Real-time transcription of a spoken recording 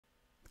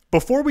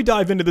Before we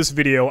dive into this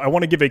video, I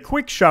want to give a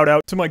quick shout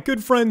out to my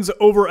good friends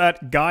over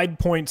at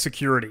GuidePoint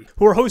Security,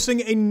 who are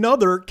hosting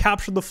another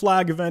Capture the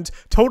Flag event,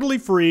 totally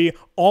free,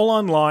 all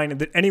online,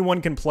 that anyone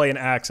can play and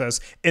access.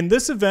 And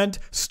this event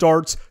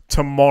starts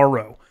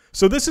tomorrow.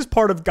 So this is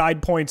part of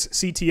GuidePoint's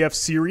CTF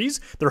series.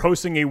 They're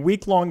hosting a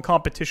week-long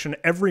competition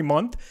every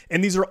month,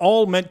 and these are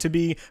all meant to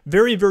be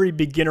very, very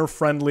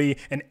beginner-friendly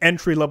and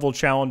entry-level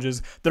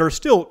challenges that are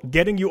still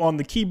getting you on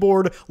the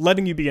keyboard,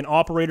 letting you be an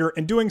operator,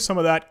 and doing some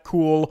of that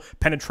cool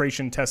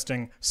penetration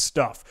testing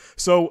stuff.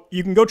 So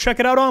you can go check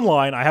it out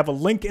online. I have a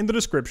link in the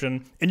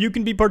description, and you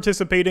can be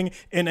participating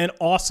in an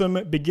awesome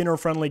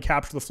beginner-friendly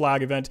Capture the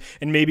Flag event,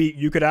 and maybe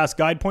you could ask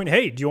GuidePoint,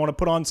 hey, do you want to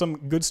put on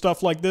some good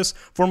stuff like this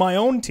for my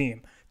own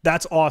team?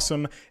 That's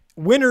awesome.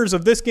 Winners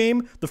of this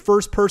game, the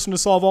first person to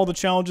solve all the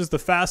challenges the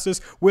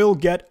fastest, will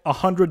get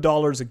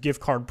 $100 a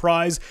gift card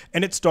prize,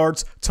 and it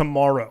starts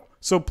tomorrow.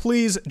 So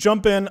please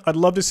jump in. I'd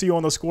love to see you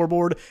on the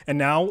scoreboard. And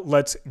now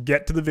let's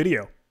get to the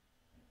video.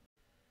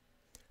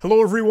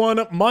 Hello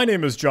everyone, my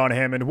name is John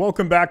Hammond.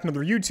 Welcome back to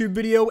another YouTube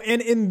video,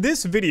 and in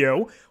this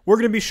video, we're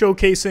going to be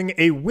showcasing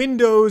a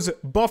Windows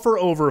buffer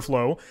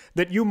overflow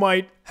that you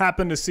might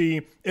happen to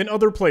see in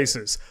other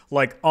places,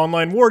 like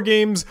online war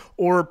games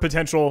or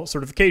potential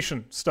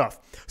certification stuff.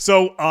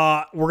 So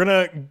we're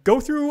going to go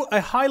through a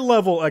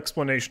high-level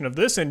explanation of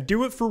this and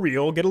do it for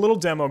real, get a little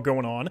demo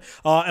going on,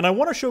 and I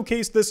want to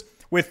showcase this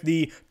with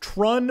the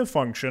TRUN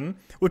function,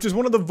 which is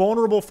one of the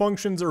vulnerable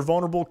functions or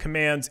vulnerable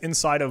commands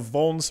inside of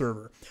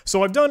VulnServer.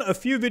 So I've done a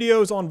few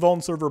videos on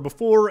VulnServer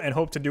before and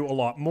hope to do a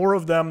lot more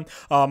of them,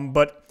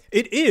 but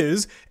it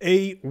is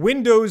a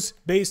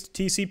Windows-based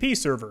TCP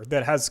server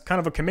that has kind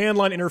of a command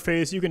line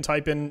interface. You can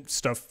type in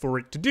stuff for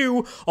it to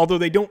do, although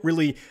they don't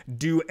really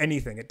do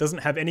anything. It doesn't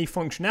have any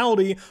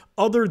functionality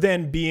other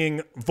than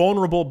being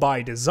vulnerable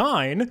by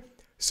design.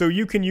 So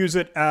you can use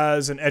it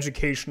as an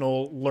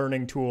educational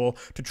learning tool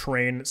to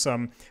train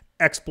some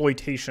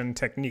exploitation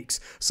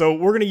techniques. So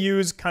we're going to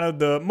use kind of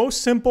the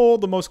most simple,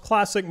 the most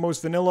classic,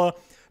 most vanilla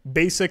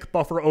basic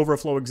buffer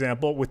overflow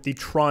example with the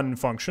TRUN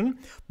function.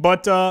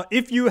 But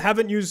if you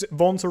haven't used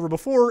VulnServer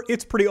before,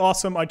 it's pretty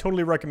awesome. I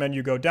totally recommend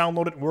you go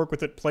download it, work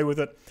with it, play with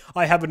it.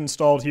 I have it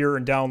installed here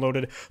and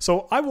downloaded.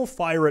 So I will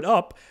fire it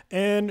up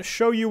and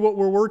show you what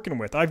we're working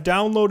with. I've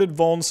downloaded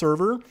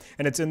VulnServer,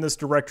 and it's in this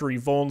directory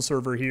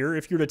VulnServer here.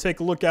 If you were to take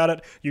a look at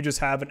it, you just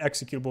have an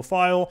executable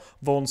file,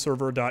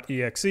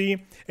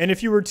 vulnserver.exe. And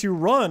if you were to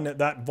run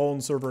that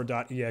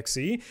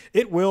vulnserver.exe,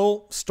 it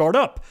will start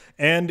up,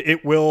 and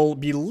it will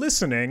be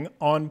listening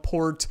on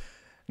port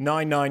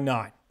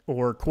 999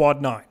 or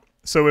quad 9.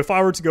 So if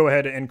I were to go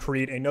ahead and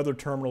create another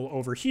terminal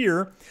over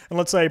here, and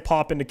let's say I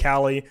pop into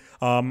Kali,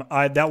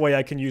 that way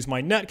I can use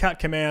my netcat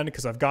command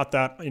because I've got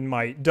that in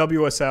my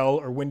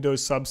WSL or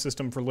Windows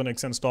subsystem for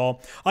Linux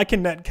install. I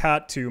can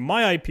netcat to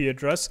my IP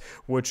address,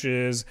 which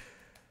is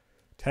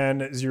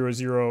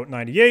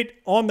 10.00.98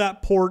 on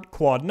that port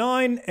quad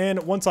 9,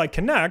 and once I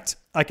connect,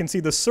 I can see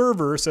the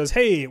server says,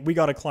 hey, we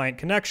got a client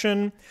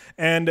connection,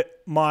 and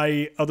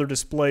my other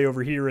display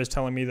over here is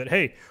telling me that,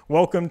 hey,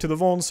 welcome to the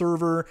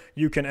VulnServer.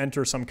 You can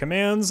enter some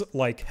commands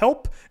like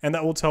help, and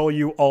that will tell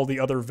you all the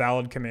other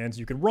valid commands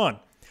you could run.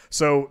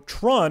 So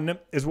TRUN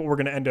is what we're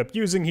going to end up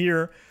using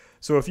here.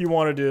 So if you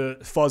wanted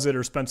to fuzz it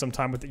or spend some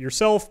time with it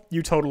yourself,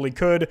 you totally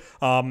could.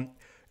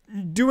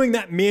 Doing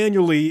that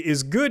manually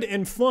is good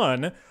and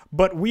fun,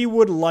 but we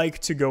would like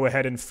to go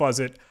ahead and fuzz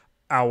it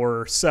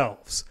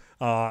ourselves,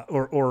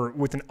 or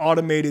with an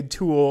automated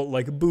tool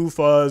like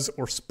BooFuzz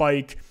or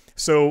Spike.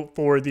 So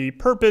for the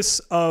purpose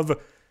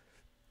of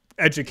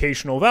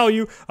educational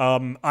value,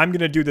 I'm going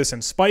to do this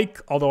in Spike,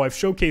 although I've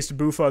showcased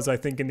BooFuzz, I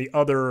think, in the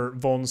other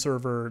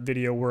VulnServer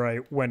video where I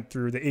went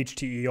through the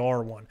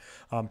HTER one.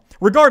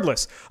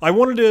 Regardless, I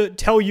wanted to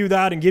tell you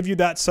that and give you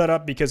that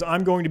setup because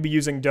I'm going to be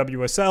using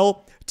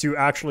WSL to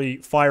actually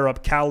fire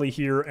up Kali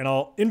here, and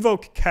I'll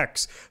invoke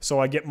Kex so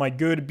I get my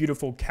good,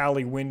 beautiful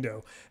Kali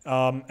window.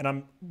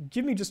 And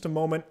give me just a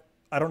moment.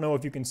 I don't know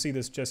if you can see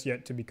this just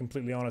yet, to be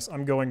completely honest.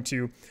 I'm going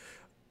to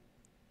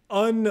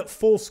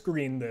unfull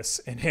screen this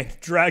and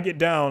drag it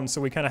down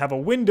so we kind of have a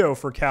window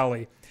for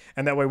Kali,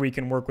 and that way we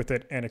can work with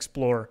it and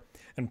explore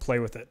and play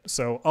with it.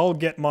 So I'll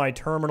get my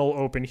terminal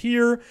open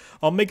here.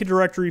 I'll make a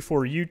directory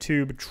for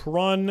YouTube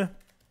TRUN.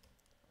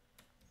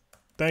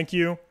 Thank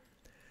you.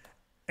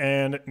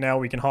 And now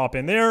we can hop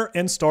in there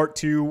and start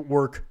to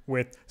work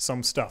with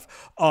some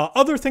stuff.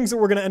 Other things that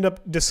we're going to end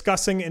up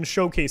discussing and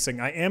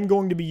showcasing. I am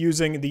going to be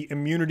using the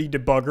immunity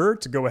debugger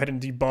to go ahead and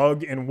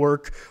debug and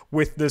work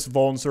with this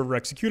VulnServer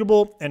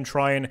executable and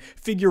try and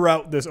figure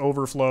out this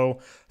overflow.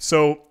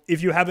 So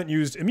if you haven't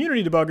used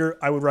immunity debugger,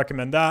 I would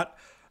recommend that,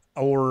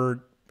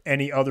 or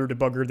any other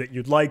debugger that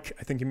you'd like.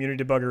 I think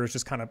Immunity Debugger is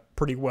just kind of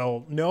pretty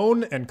well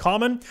known and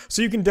common.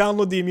 So you can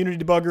download the Immunity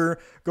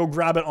Debugger, go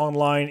grab it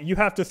online. You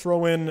have to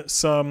throw in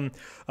some,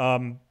 I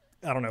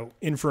don't know,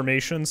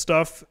 information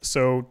stuff.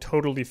 So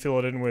totally fill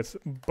it in with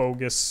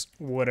bogus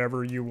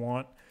whatever you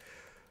want.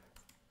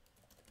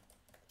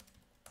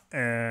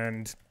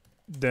 And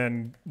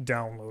then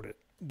download it.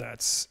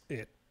 That's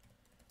it.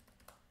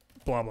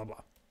 Blah, blah,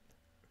 blah.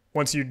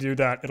 Once you do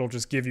that, it'll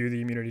just give you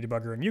the immunity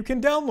debugger and you can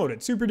download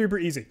it. Super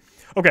duper easy.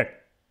 Okay,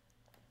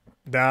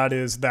 that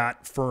is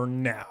that for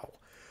now.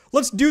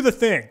 Let's do the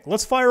thing.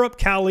 Let's fire up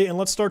Kali and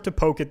let's start to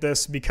poke at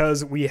this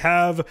because we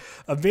have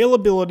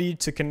availability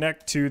to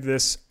connect to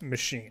this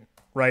machine,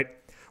 right?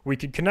 We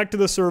could connect to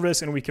the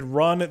service and we could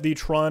run the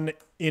TRUN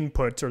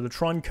input or the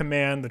TRUN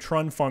command, the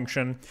TRUN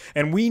function,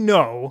 and we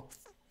know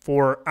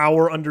for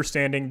our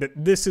understanding that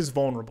this is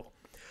vulnerable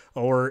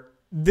or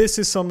this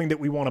is something that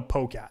we want to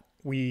poke at.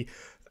 We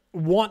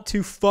want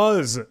to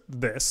fuzz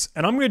this,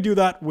 and I'm going to do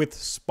that with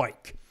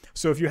Spike.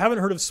 So if you haven't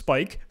heard of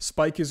Spike,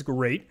 Spike is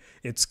great.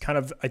 It's kind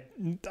of,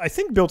 I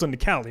think, built into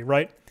Kali,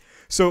 right?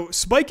 So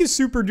Spike is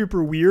super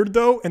duper weird,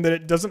 though, in that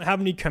it doesn't have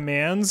any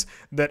commands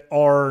that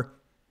are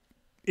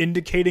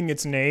indicating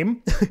its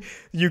name.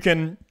 You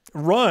can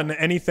run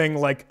anything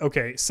like,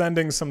 okay,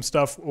 sending some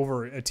stuff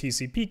over a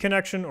TCP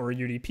connection or a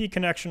UDP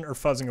connection or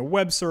fuzzing a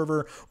web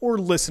server or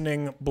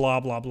listening, blah,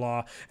 blah,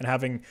 blah, and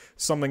having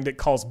something that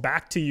calls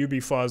back to you be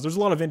fuzzed. There's a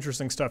lot of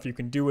interesting stuff you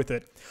can do with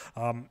it.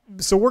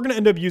 So we're going to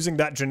end up using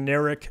that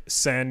generic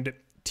send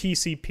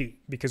TCP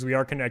because we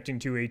are connecting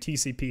to a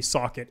TCP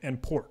socket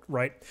and port,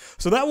 right?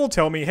 So that will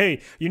tell me,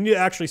 hey, you need to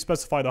actually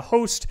specify the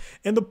host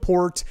and the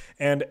port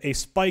and a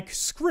Spike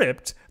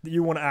script that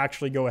you want to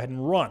actually go ahead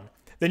and run.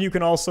 Then you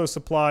can also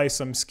supply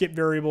some skip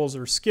variables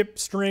or skip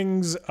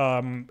strings.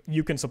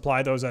 You can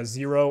supply those as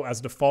 0 as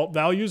default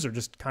values or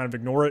just kind of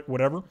ignore it,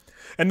 whatever.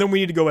 And then we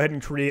need to go ahead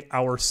and create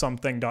our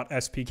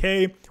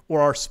something.spk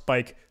or our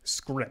Spike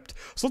script.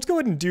 So let's go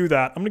ahead and do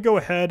that. I'm going to go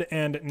ahead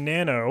and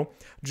nano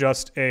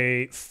just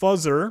a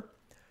fuzzer.spk.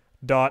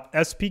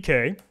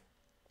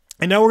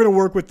 And now we're going to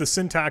work with the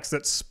syntax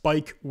that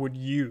Spike would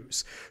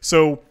use.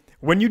 So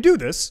when you do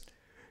this,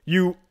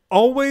 you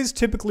always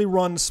typically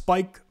run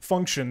Spike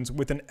functions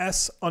with an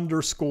s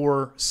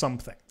underscore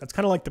something. That's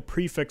kind of like the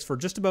prefix for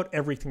just about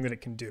everything that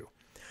it can do.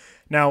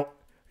 Now,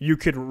 you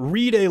could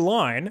read a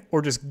line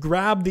or just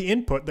grab the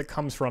input that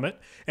comes from it,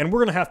 and we're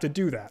going to have to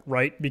do that,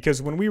 right? Because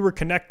when we were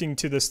connecting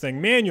to this thing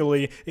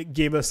manually, it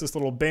gave us this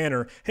little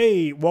banner,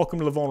 hey, welcome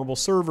to the vulnerable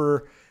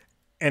server,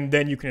 and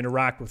then you can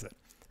interact with it.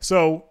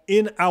 So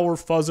in our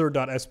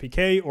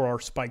fuzzer.spk or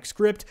our Spike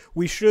script,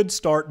 we should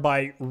start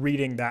by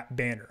reading that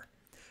banner.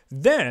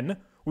 Then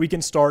we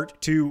can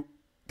start to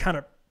kind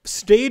of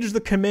stage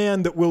the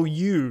command that we'll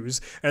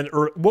use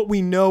or what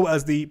we know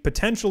as the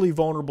potentially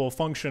vulnerable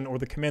function or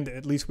the command that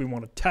at least we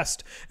want to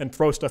test and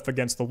throw stuff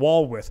against the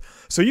wall with.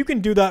 So you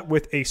can do that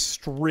with a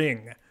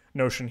string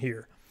notion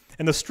here.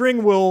 And the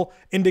string will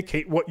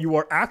indicate what you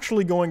are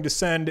actually going to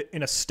send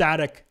in a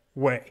static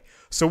way.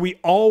 So we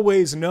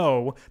always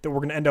know that we're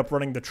going to end up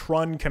running the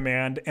TRUN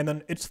command, and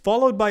then it's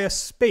followed by a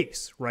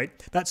space, right?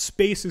 That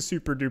space is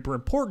super duper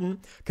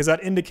important because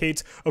that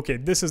indicates, okay,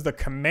 this is the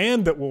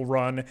command that we'll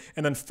run,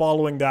 and then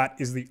following that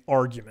is the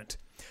argument.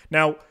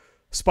 Now,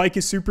 Spike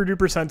is super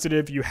duper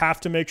sensitive. You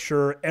have to make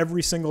sure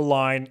every single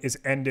line is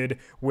ended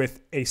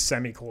with a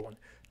semicolon.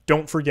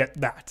 Don't forget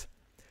that.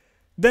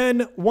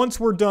 Then once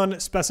we're done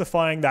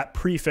specifying that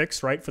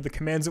prefix, right, for the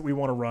commands that we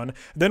want to run,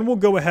 then we'll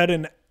go ahead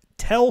and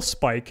tell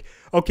Spike,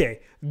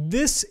 okay,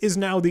 this is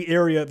now the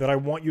area that I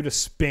want you to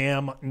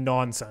spam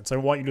nonsense. I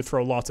want you to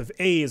throw lots of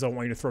A's. I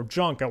want you to throw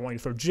junk. I want you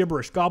to throw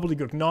gibberish,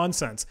 gobbledygook,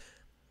 nonsense.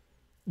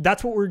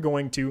 That's what we're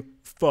going to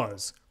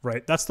fuzz,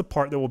 right? That's the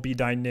part that will be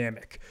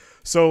dynamic.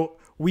 So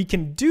we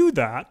can do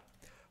that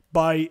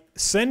by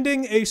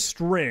sending a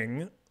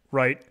string,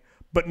 right,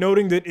 but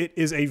noting that it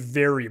is a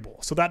variable.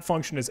 So that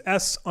function is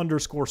s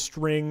underscore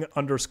string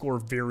underscore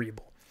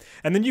variable.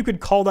 And then you could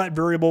call that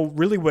variable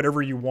really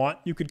whatever you want.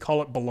 You could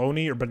call it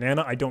baloney or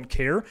banana. I don't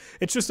care.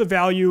 It's just a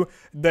value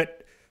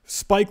that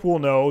Spike will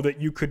know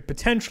that you could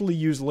potentially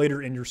use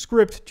later in your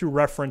script to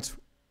reference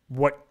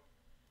what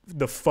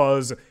the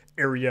fuzz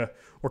area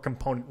or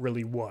component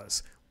really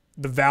was.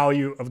 The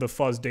value of the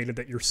fuzz data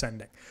that you're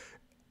sending.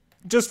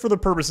 Just for the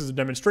purposes of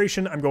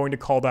demonstration, I'm going to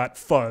call that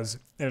fuzz,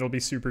 and it'll be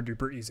super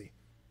duper easy.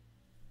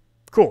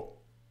 Cool.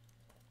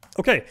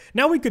 Okay,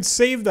 now we could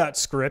save that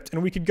script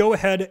and we could go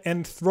ahead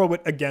and throw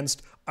it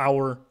against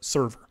our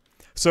server.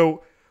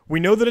 So we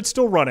know that it's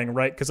still running,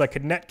 right? Because I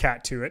could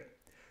netcat to it.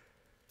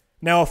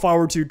 Now, if I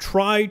were to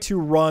try to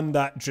run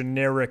that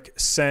generic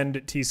send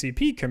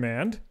TCP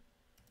command,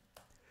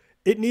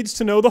 it needs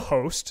to know the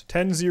host,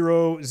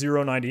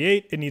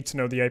 10.0.098. It needs to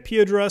know the IP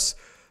address,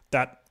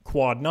 that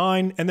quad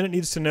 9, and then it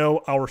needs to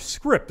know our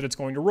script that it's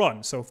going to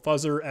run. So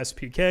fuzzer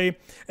SPK,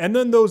 and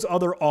then those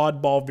other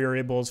oddball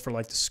variables for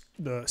like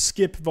the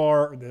skip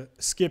var or the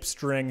skip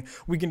string,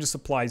 we can just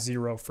apply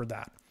 0 for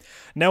that.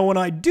 Now when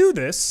I do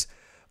this,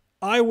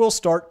 I will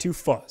start to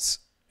fuzz,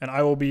 and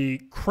I will be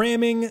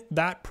cramming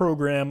that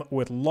program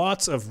with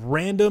lots of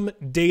random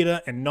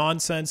data and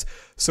nonsense,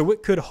 so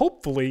it could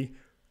hopefully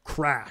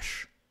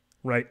crash,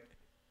 right?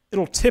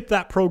 It'll tip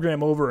that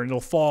program over and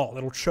it'll fall,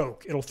 it'll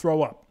choke, it'll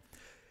throw up.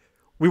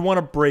 We want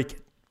to break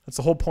it. That's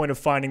the whole point of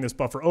finding this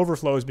buffer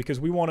overflow, is because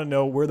we want to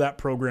know where that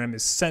program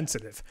is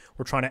sensitive.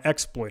 We're trying to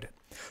exploit it.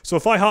 So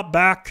if I hop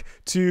back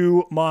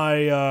to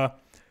my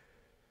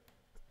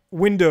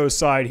Windows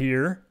side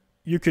here,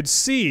 you could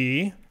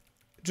see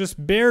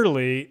just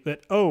barely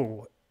that,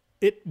 oh,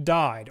 it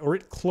died or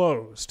it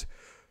closed.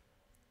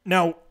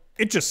 Now,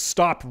 it just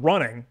stopped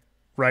running,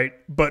 right?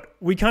 But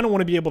we kind of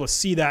want to be able to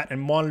see that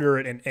and monitor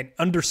it and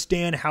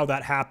understand how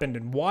that happened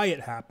and why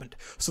it happened.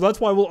 So that's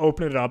why we'll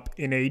open it up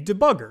in a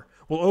debugger.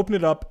 We'll open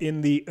it up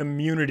in the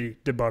Immunity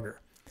debugger.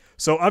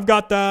 So I've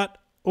got that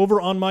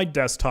over on my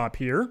desktop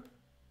here.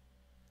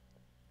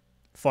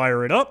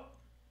 Fire it up.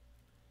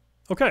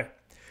 Okay.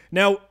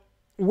 Now,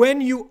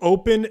 when you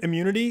open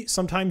Immunity,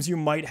 sometimes you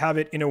might have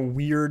it in a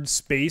weird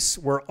space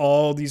where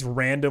all these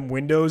random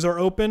windows are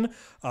open.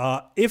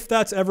 If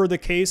that's ever the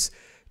case,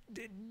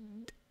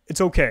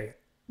 it's okay.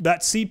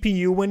 That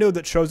CPU window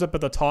that shows up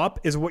at the top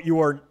is what you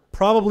are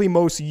probably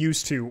most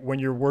used to when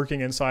you're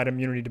working inside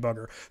Immunity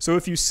Debugger. So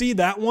if you see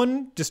that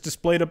one just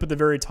displayed up at the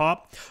very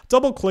top,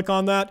 double click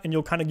on that and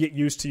you'll kind of get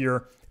used to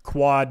your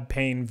quad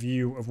pane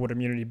view of what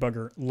Immunity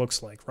Debugger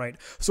looks like, right?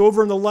 So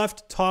over in the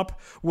left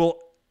top, we'll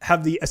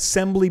have the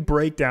assembly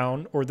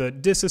breakdown or the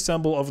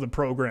disassemble of the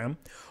program.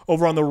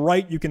 Over on the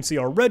right, you can see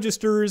our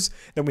registers.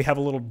 Then we have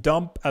a little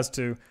dump as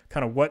to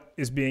kind of what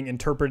is being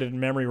interpreted in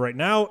memory right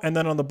now. And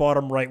then on the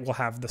bottom right, we'll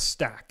have the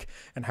stack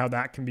and how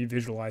that can be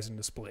visualized and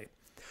displayed.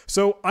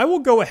 So I will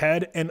go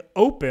ahead and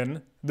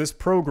open this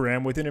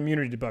program within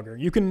Immunity Debugger.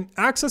 You can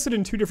access it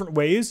in two different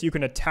ways. You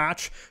can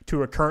attach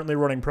to a currently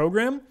running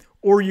program,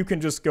 or you can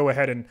just go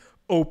ahead and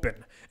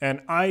open.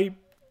 And I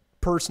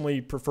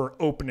personally prefer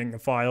opening a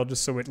file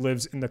just so it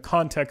lives in the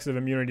context of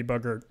Immunity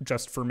Debugger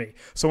just for me.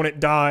 So when it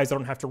dies, I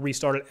don't have to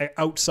restart it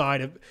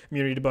outside of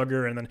Immunity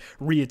Debugger and then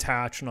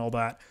reattach and all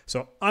that.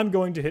 So I'm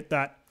going to hit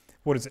that,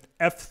 what is it,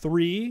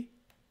 F3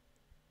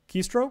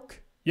 keystroke?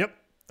 Yep,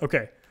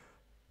 okay.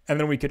 And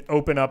then we could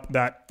open up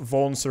that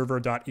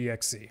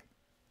VulnServer.exe.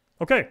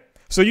 Okay,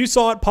 so you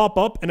saw it pop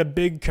up in a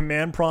big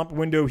command prompt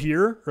window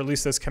here, or at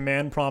least this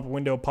command prompt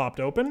window popped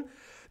open.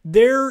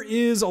 There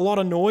is a lot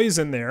of noise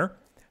in there,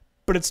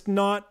 but it's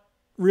not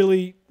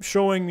really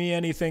showing me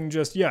anything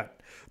just yet.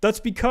 That's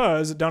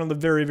because down on the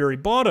very, very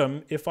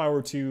bottom, if I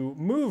were to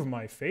move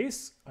my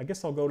face, I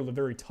guess I'll go to the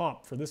very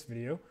top for this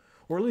video,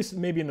 or at least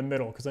maybe in the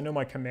middle, because I know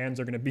my commands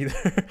are going to be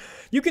there.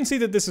 You can see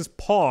that this is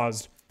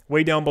paused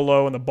way down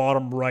below in the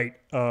bottom right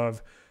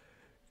of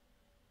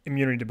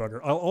Immunity Debugger.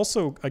 I'll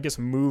also, I guess,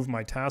 move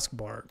my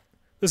taskbar.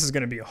 This is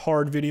going to be a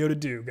hard video to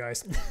do,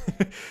 guys.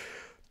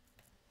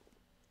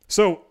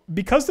 So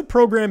because the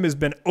program has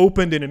been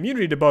opened in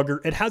Immunity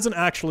Debugger, it hasn't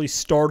actually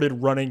started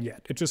running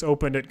yet. It just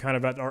opened it kind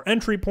of at our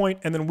entry point,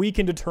 and then we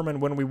can determine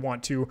when we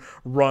want to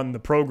run the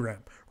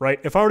program, right?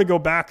 If I were to go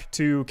back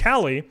to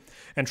Kali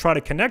and try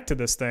to connect to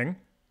this thing,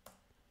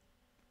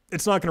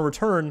 it's not going to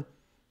return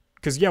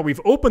because, yeah,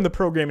 we've opened the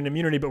program in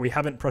Immunity, but we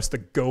haven't pressed the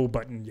go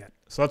button yet.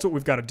 So that's what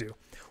we've got to do.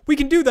 We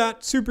can do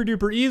that super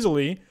duper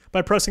easily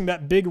by pressing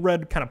that big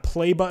red kind of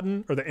play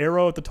button or the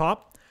arrow at the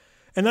top,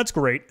 and that's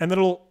great. And then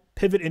it'll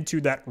pivot into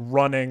that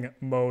running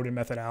mode and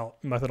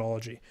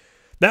methodology.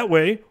 That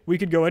way, we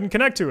could go ahead and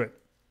connect to it.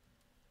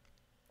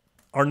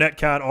 Our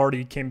netcat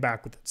already came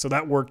back with it, so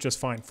that worked just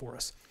fine for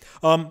us.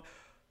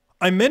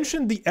 I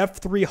mentioned the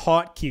F3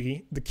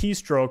 hotkey, the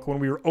keystroke, when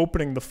we were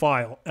opening the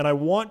file, and I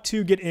want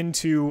to get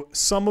into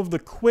some of the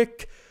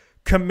quick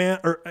command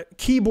or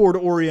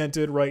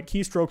keyboard-oriented, right,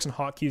 keystrokes and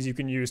hotkeys you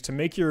can use to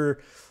make your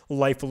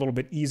life a little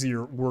bit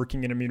easier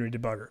working in Immunity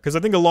Debugger. Because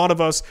I think a lot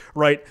of us,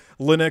 right,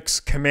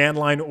 Linux command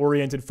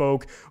line-oriented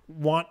folk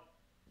want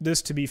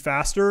this to be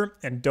faster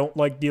and don't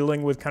like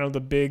dealing with kind of the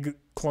big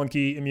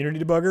clunky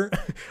Immunity Debugger.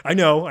 I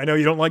know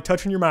you don't like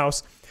touching your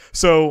mouse.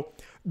 So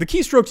the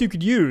keystrokes you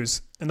could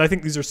use, and I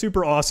think these are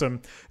super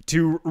awesome,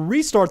 to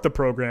restart the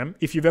program,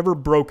 if you've ever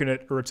broken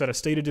it or it's at a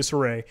state of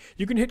disarray,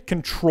 you can hit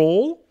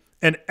Control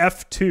and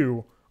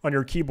F2 on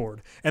your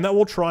keyboard, and that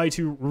will try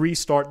to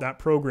restart that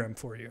program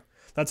for you.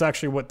 That's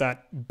actually what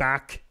that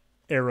back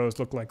arrows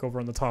look like over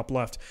on the top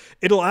left.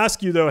 It'll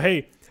ask you though,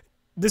 hey,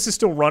 this is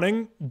still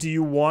running. Do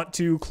you want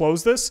to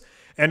close this?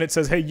 And it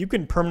says, hey, you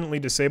can permanently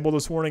disable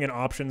this warning in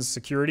options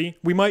security.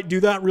 We might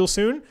do that real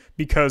soon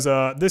because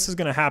this is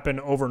going to happen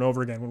over and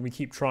over again when we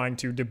keep trying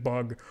to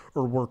debug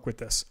or work with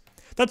this.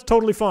 That's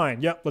totally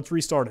fine. Yep, let's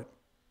restart it.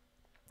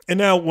 And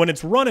now when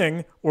it's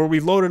running or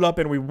we've loaded up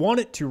and we want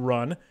it to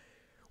run,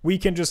 we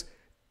can just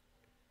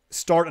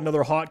start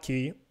another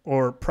hotkey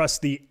or press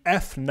the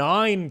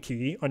F9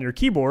 key on your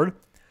keyboard,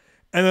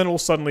 and then it'll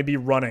suddenly be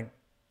running.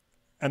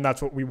 And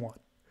that's what we want.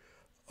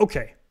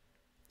 Okay,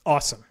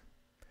 awesome.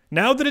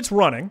 Now that it's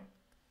running,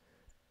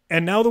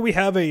 and now that we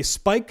have a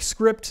Spike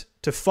script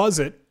to fuzz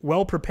it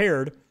well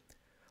prepared,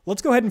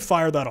 let's go ahead and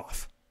fire that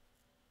off.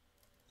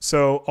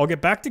 So I'll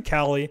get back to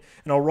Kali,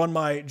 and I'll run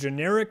my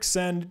generic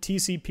send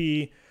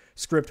TCP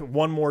script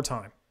one more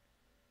time.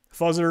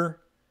 Fuzzer.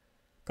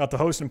 Got the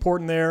host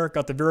important there,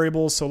 got the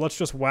variables, so let's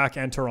just whack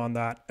enter on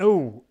that.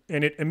 Oh,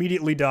 and it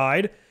immediately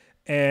died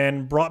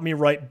and brought me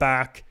right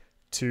back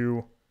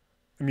to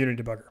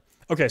Immunity Debugger.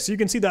 Okay, so you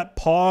can see that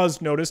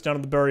pause notice down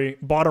at the very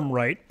bottom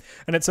right,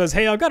 and it says,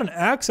 hey, I've got an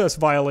access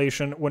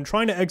violation when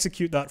trying to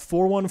execute that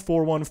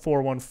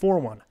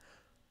 41414141.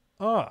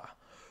 Ah,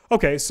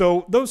 okay,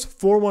 so those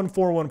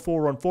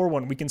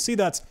 41414141, we can see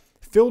that's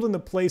filled in the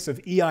place of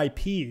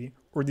EIP,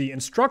 or the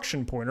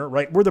instruction pointer,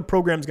 right, where the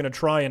program's going to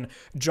try and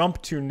jump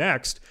to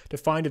next to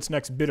find its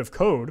next bit of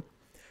code,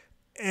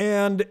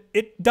 and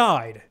it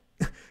died.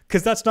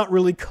 Because that's not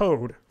really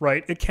code,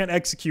 right? It can't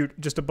execute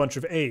just a bunch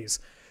of A's.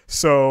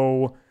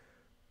 So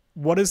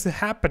what is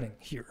happening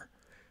here?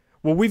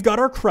 Well, we've got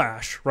our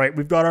crash, right?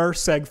 We've got our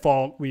seg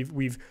fault.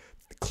 We've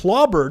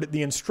clobbered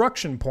the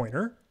instruction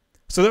pointer,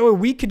 so that way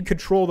we can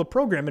control the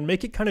program and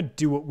make it kind of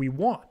do what we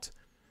want.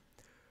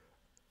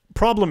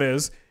 Problem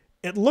is,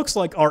 it looks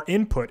like our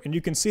input, and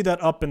you can see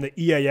that up in the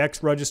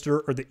EAX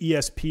register or the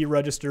ESP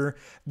register,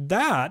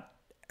 that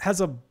has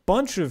a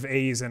bunch of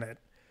A's in it.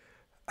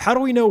 How do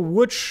we know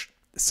which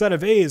set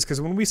of A's? Because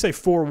when we say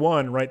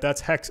 4-1, right,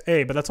 that's hex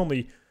A, but that's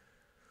only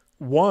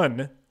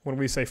 1 when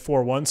we say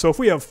 4-1. So if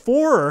we have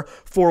 4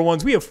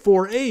 4-1s, we have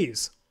 4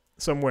 A's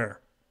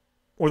somewhere,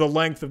 or the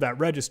length of that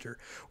register.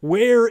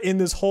 Where in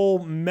this whole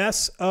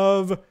mess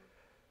of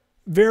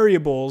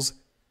variables,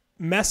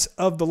 mess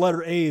of the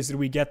letter A's, did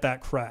we get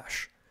that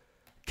crash?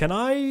 Can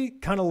I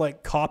kind of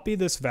like copy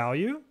this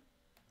value?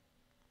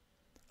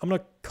 I'm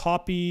going to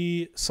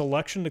copy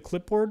selection to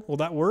clipboard. Will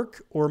that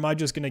work? Or am I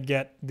just going to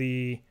get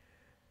the...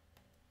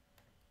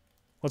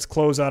 Let's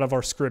close out of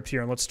our script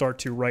here and let's start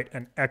to write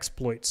an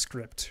exploit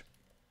script.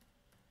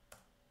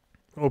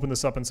 Open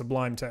this up in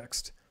Sublime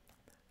Text.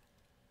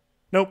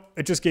 Nope,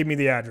 it just gave me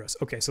the address.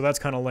 Okay, so that's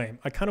kind of lame.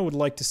 I kind of would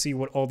like to see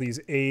what all these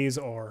A's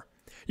are.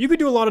 You could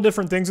do a lot of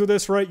different things with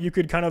this, right? You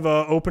could kind of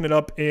open it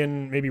up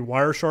in maybe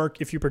Wireshark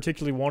if you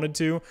particularly wanted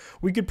to.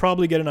 We could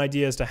probably get an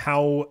idea as to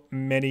how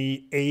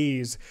many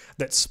A's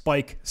that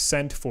Spike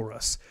sent for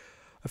us.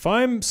 If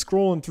I'm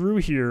scrolling through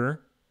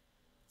here,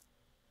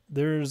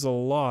 there's a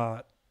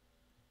lot.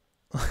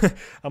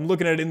 I'm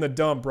looking at it in the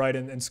dump, right,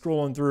 and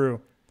scrolling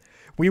through.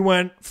 We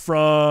went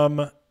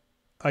from,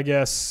 I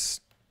guess,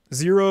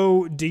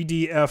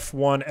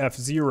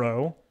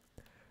 0DDF1F0.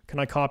 Can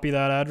I copy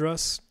that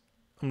address?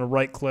 I'm going to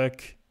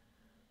right-click,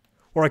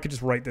 or I could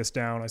just write this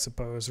down, I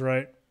suppose,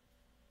 right?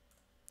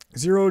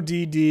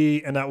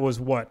 0DD, and that was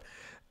what?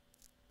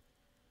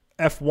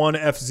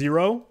 F1,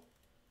 F0.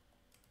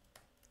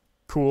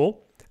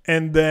 Cool.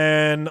 And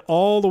then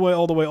all the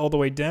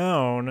way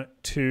down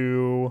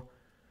to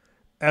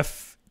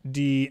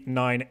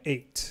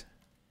FD98.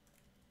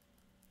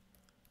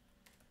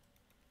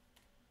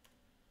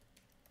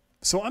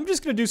 So I'm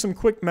just going to do some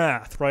quick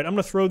math, right? I'm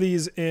going to throw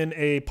these in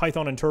a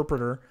Python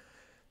interpreter.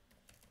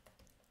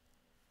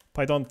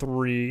 Python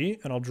 3,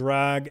 and I'll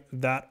drag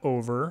that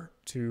over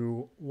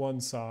to one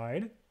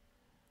side.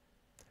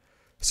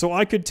 So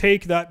I could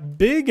take that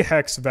big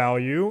hex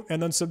value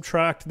and then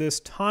subtract this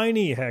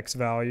tiny hex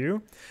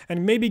value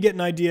and maybe get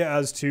an idea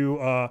as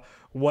to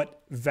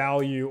what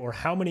value or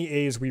how many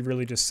A's we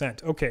really just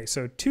sent. Okay,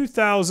 so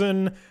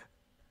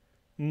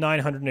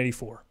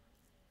 2,984.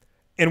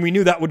 And we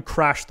knew that would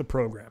crash the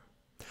program.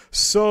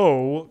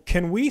 So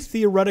can we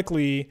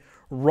theoretically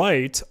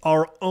write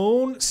our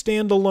own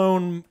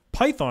standalone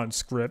Python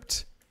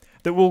script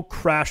that will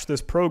crash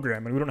this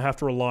program, and we don't have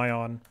to rely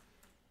on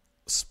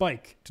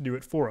Spike to do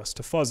it for us,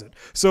 to fuzz it?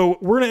 So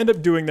we're going to end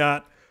up doing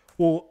that.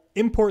 We'll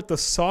import the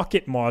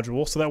socket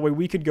module so that way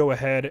we could go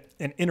ahead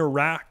and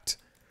interact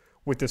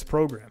with this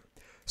program.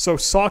 So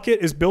socket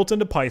is built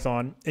into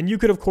Python, and you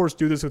could of course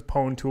do this with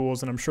Pwn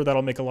tools, and I'm sure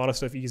that'll make a lot of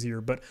stuff easier,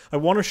 but I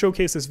want to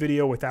showcase this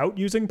video without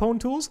using Pwn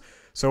tools.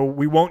 So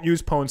we won't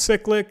use Pwn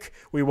cyclic,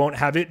 we won't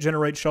have it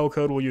generate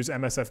shellcode, we'll use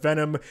MSF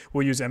Venom,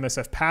 we'll use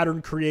MSF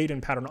pattern create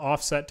and pattern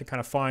offset to kind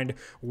of find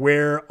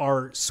where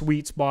our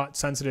sweet spot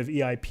sensitive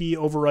EIP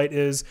overwrite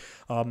is.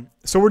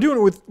 So we're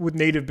doing it with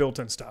native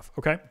built-in stuff,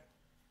 okay?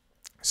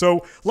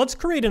 So let's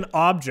create an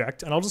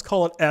object, and I'll just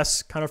call it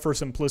S kind of for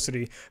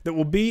simplicity, that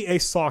will be a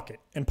socket.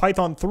 And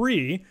Python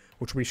 3,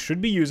 which we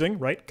should be using,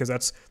 right, because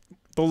that's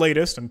the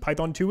latest, and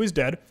Python 2 is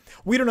dead,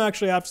 we don't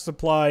actually have to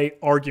supply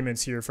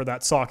arguments here for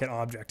that socket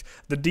object.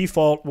 The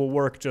default will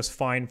work just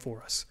fine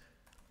for us.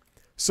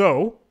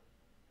 So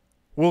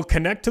we'll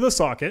connect to the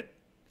socket,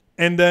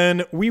 and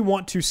then we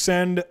want to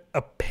send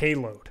a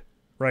payload,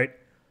 right?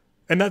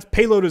 And that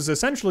payload is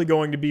essentially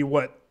going to be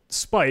what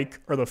Spike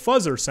or the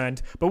fuzzer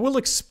sent, but we'll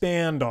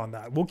expand on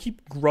that. We'll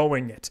keep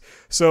growing it.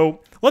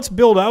 So let's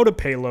build out a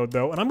payload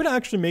though, and I'm going to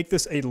actually make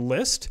this a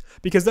list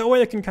because that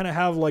way I can kind of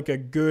have like a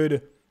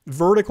good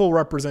vertical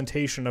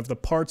representation of the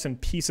parts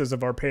and pieces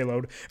of our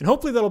payload, and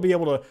hopefully that'll be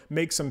able to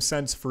make some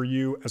sense for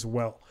you as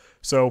well.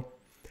 So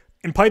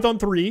in Python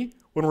 3,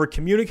 when we're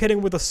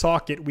communicating with a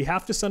socket, we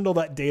have to send all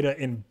that data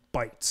in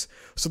bytes.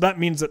 So that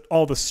means that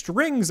all the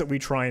strings that we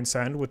try and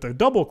send with the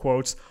double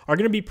quotes are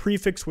going to be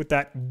prefixed with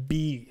that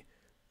B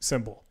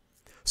symbol.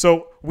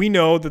 So we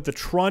know that the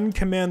TRUN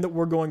command that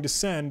we're going to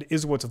send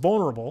is what's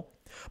vulnerable,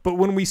 but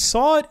when we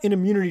saw it in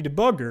Immunity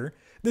Debugger,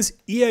 this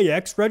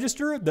EAX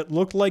register that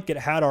looked like it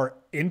had our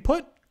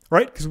input,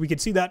 right? Because we could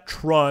see that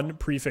TRUN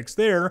prefix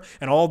there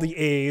and all the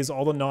A's,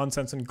 all the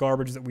nonsense and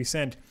garbage that we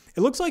sent.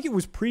 It looks like it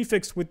was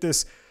prefixed with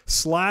this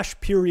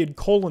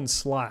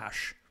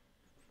 /:/,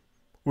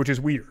 which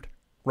is weird,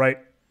 right?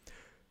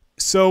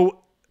 So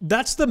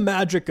that's the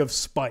magic of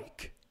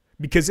Spike,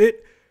 because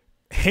it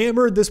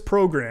hammered this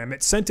program.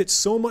 It sent it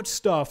so much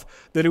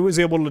stuff that it was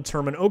able to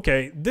determine,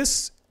 okay,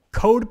 this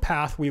code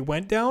path we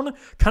went down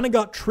kind of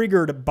got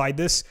triggered by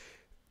this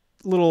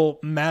little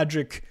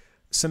magic,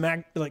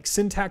 like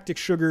syntactic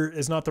sugar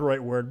is not the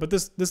right word, but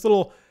this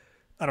little,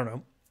 I don't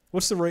know,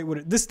 what's the right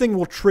word? This thing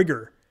will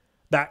trigger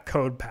that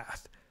code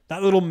path.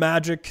 That little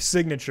magic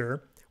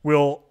signature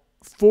will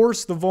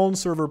force the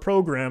VulnServer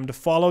program to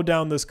follow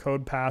down this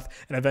code path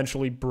and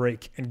eventually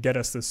break and get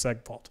us this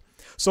seg fault.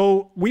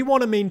 So we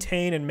want to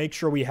maintain and make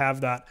sure we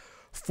have that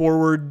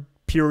forward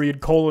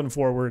period colon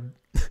forward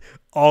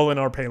all in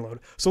our payload.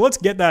 So let's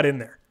get that in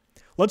there.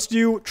 Let's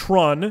do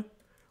TRUN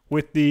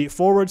with the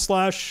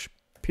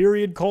 /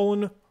 period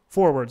colon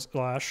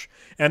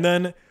 / and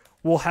then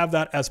we'll have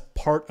that as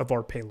part of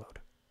our payload.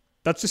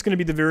 That's just going to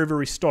be the very,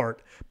 very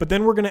start. But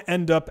then we're going to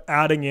end up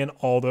adding in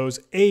all those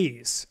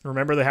A's.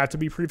 Remember, they have to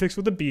be prefixed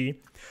with a B.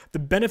 The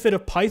benefit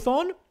of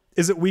Python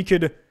is that we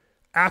could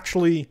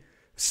actually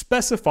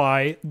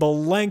specify the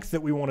length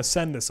that we want to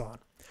send this on.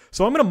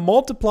 So I'm going to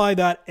multiply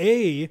that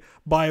A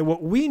by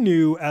what we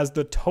knew as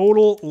the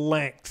total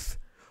length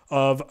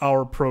of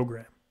our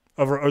program,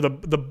 or the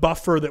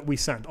buffer that we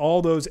sent,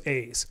 all those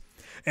A's.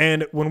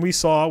 And when we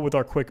saw with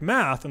our quick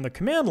math in the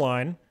command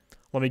line,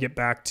 let me get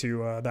back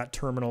to that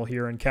terminal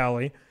here in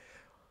Kali.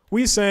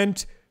 We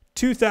sent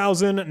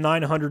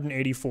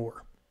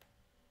 2,984.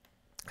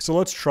 So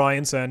let's try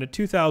and send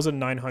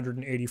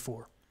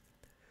 2,984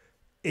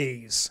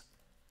 A's.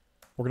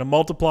 We're going to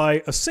multiply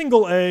a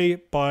single A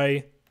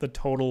by the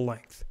total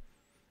length.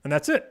 And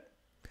that's it.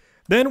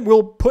 Then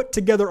we'll put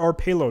together our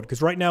payload,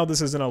 because right now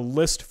this is in a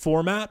list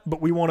format,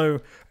 but we want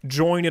to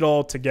join it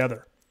all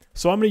together.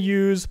 So I'm going to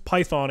use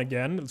Python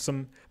again,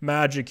 some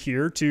magic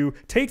here, to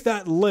take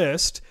that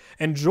list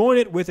and join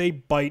it with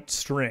a byte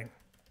string.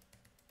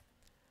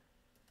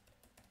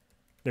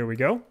 There we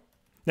go.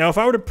 Now if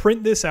I were to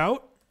print this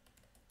out,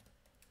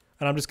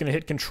 and I'm just going to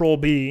hit Control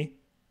B,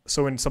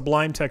 so in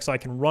Sublime Text I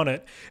can run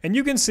it, and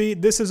you can see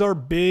this is our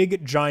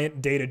big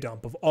giant data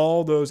dump of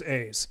all those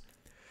A's.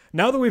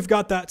 Now that we've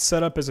got that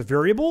set up as a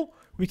variable,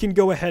 we can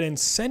go ahead and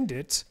send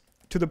it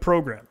to the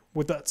program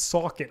with that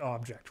socket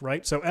object,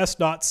 right? So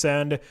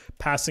s.send,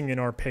 passing in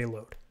our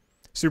payload.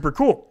 Super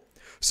cool.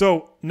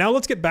 So now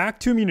let's get back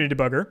to Immunity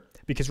Debugger,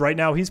 because right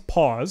now he's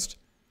paused,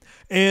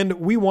 and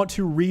we want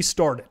to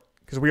restart it,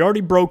 because we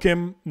already broke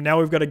him. Now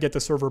we've got to get the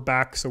server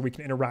back so we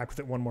can interact with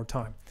it one more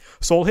time.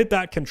 So I'll hit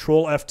that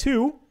Control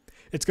F2.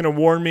 It's going to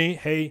warn me,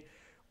 hey,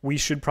 we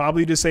should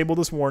probably disable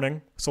this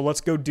warning. So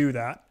let's go do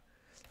that.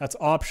 That's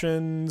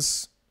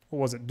options, what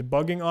was it?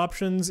 Debugging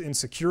options in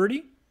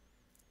security.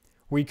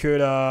 We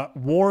could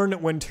warn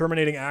when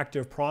terminating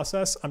active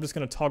process. I'm just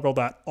going to toggle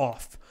that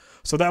off.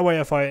 So that way,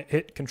 if I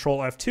hit Control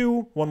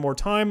F2 one more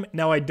time,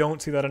 now I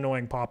don't see that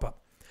annoying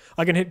pop-up.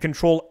 I can hit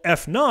Control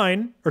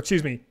F9, or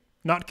excuse me,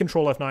 not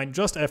Control F9,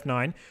 just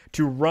F9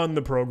 to run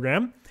the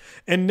program.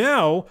 And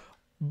now,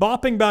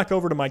 bopping back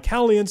over to my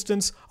Kali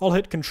instance, I'll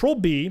hit Control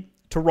B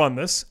to run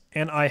this,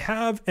 and I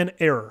have an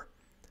error.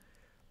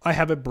 I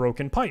have a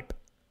broken pipe.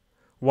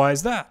 Why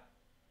is that?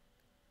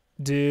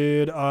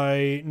 Did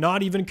I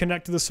not even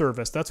connect to the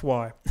service? That's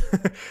why.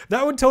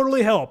 That would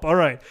totally help. All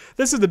right.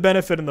 This is the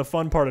benefit and the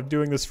fun part of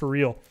doing this for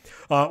real.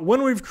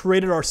 When we've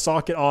created our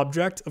socket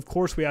object, of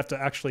course, we have to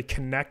actually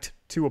connect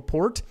to a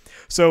port.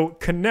 So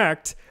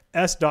connect,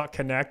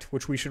 s.connect,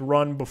 which we should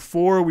run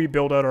before we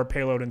build out our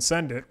payload and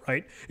send it,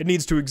 right? It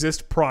needs to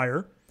exist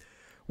prior.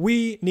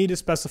 We need to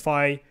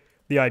specify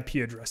the IP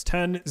address,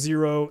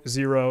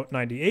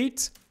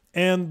 10.0.0.98,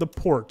 and the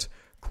port,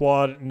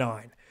 quad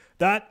 9.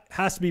 That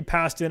has to be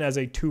passed in as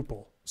a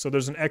tuple. So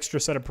there's an extra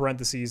set of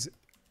parentheses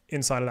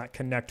inside of that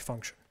connect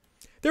function.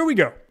 There we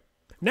go.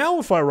 Now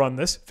if I run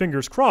this,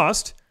 fingers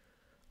crossed,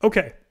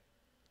 okay.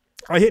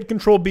 I hit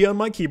Control B on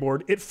my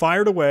keyboard, it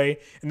fired away,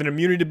 and then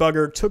Immunity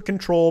Debugger took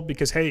control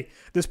because, hey,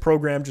 this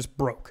program just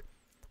broke.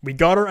 We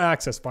got our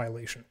access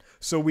violation.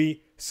 So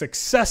we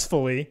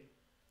successfully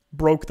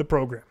broke the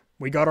program.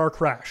 We got our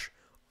crash,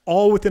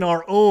 all within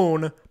our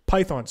own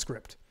Python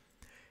script.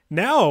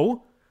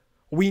 Now,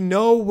 we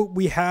know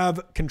we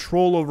have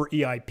control over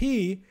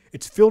EIP.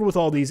 It's filled with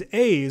all these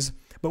A's,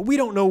 but we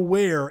don't know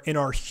where in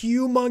our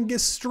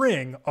humongous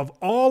string of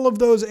all of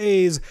those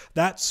A's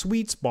that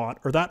sweet spot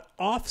or that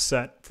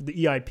offset for the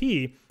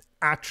EIP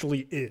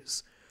actually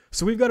is.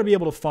 So we've got to be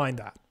able to find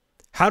that.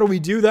 How do we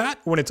do that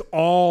when it's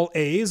all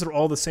A's or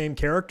all the same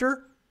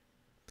character?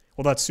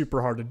 Well, that's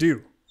super hard to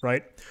do,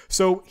 right?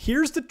 So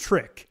here's the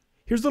trick.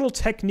 Here's a little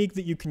technique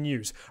that you can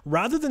use.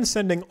 Rather than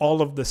sending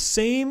all of the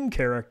same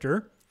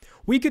character,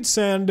 we could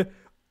send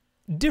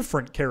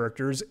different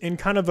characters in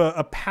kind of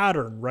a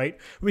pattern, right?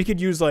 We could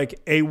use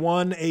like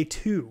A1,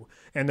 A2,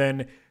 and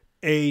then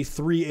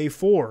A3,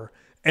 A4,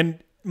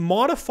 and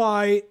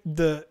modify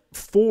the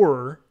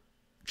 4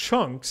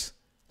 chunks,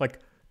 like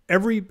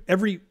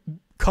every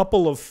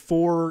couple of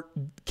 4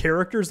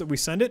 characters that we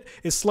send it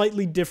is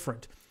slightly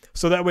different.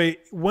 So that way,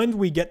 when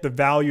we get the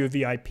value of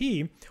the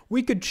IP,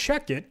 we could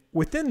check it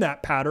within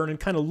that pattern and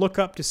kind of look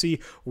up to see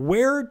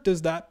where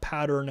does that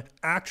pattern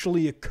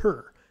actually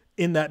occur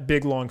in that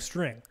big long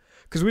string.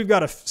 because we've got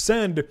to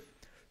send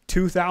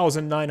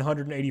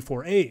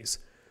 2,984 A's.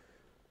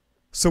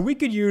 So we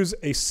could use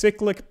a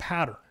cyclic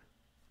pattern.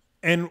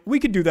 And we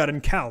could do that in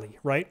Kali,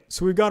 right?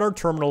 So we've got our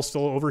terminal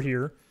still over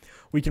here.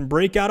 We can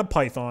break out of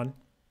Python.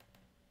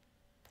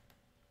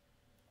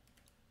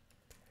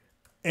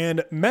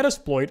 And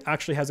Metasploit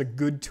actually has a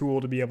good tool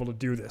to be able to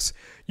do this.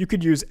 You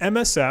could use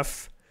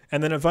MSF,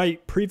 and then if I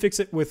prefix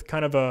it with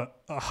kind of a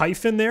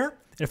hyphen there,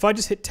 and if I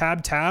just hit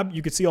tab,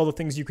 you could see all the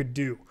things you could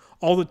do.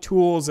 All the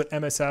tools that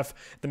MSF,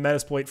 the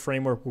Metasploit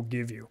framework, will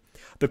give you.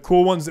 The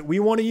cool ones that we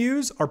want to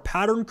use are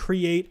pattern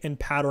create and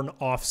pattern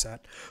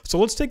offset. So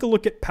let's take a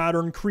look at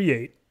pattern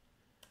create.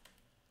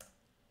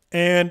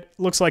 And it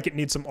looks like it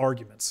needs some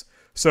arguments.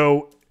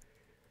 So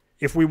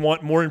if we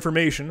want more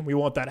information, we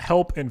want that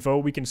help info,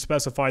 we can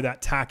specify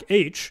that TAC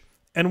H,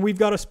 and we've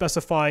got to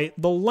specify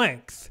the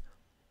length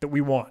that we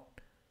want.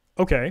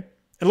 Okay.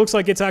 It looks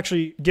like it's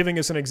actually giving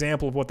us an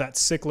example of what that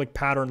cyclic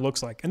pattern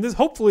looks like. And this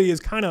hopefully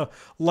is kind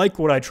of like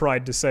what I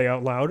tried to say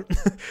out loud.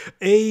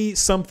 A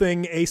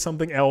something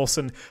else,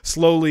 and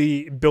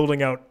slowly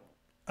building out,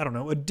 I don't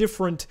know, a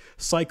different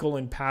cycle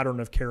and pattern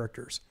of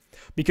characters.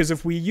 Because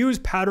if we use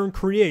pattern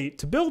create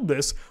to build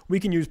this, we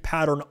can use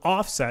pattern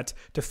offset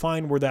to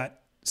find where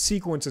that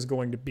sequence is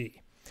going to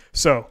be.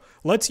 So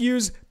let's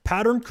use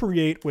pattern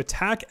create with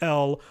TAC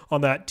L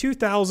on that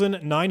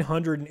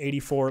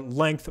 2,984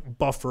 length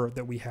buffer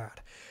that we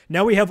had.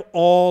 Now we have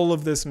all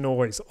of this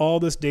noise, all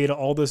this data,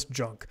 all this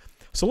junk.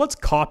 So let's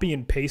copy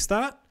and paste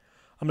that.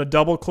 I'm going to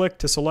double click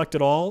to select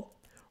it all,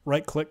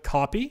 right click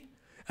copy,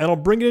 and I'll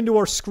bring it into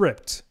our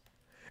script.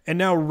 And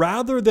now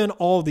rather than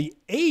all the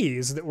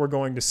A's that we're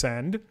going to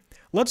send,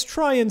 let's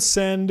try and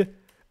send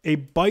a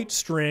byte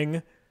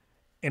string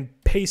and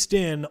paste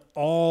in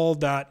all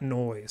that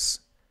noise,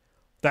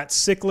 that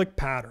cyclic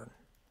pattern.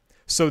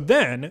 So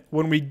then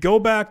when we go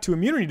back to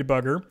Immunity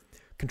Debugger,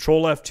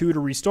 Control F2 to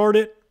restart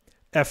it,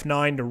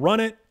 F9 to run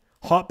it,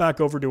 hop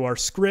back over to our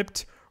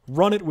script,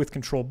 run it with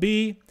Control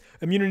B.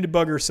 Immunity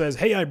Debugger says,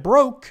 hey, I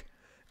broke.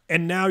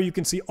 And now you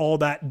can see all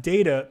that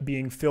data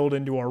being filled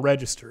into our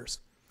registers.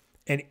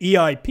 And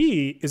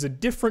EIP is a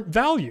different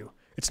value.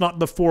 It's not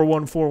the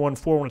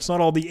 414141. It's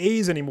not all the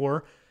A's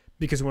anymore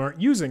because we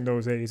aren't using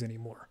those A's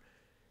anymore.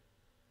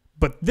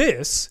 But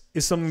this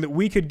is something that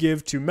we could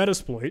give to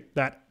Metasploit,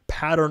 that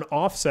pattern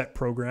offset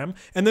program,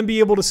 and then be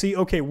able to see,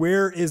 okay,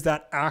 where is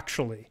that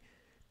actually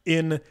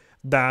in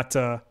that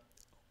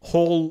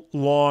whole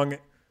long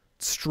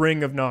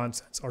string of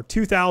nonsense, our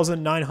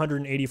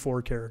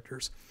 2,984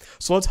 characters.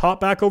 So let's hop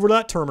back over to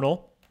that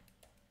terminal.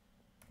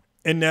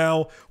 And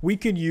now we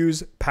can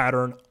use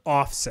pattern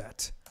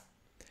offset.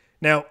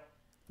 Now,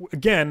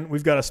 again,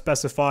 we've got to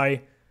specify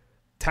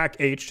TAC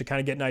H to kind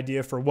of get an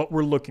idea for what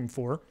we're looking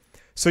for.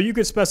 So you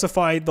could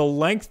specify the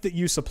length that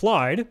you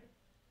supplied.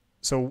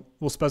 So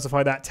we'll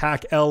specify that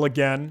TAC L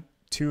again,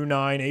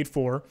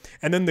 2984,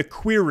 and then the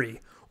query,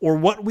 or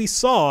what we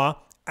saw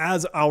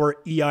as our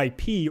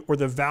EIP, or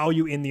the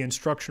value in the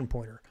instruction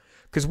pointer.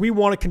 Because we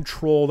want to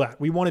control that.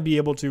 We want to be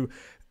able to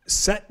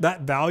set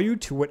that value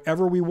to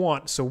whatever we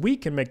want so we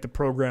can make the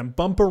program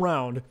bump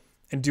around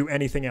and do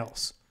anything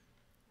else.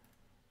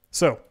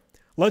 So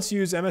let's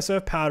use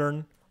MSF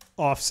pattern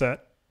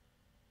offset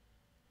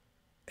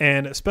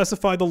and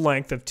specify the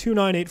length of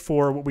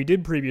 2984, what we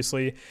did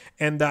previously,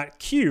 and that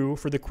Q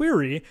for the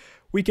query,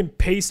 we can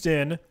paste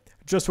in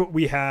just what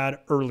we had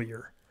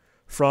earlier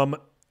from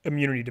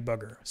Immunity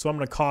Debugger. So I'm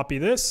going to copy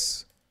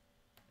this,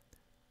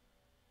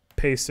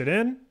 paste it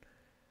in,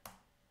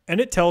 and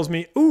it tells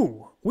me,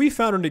 ooh, we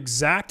found an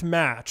exact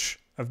match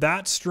of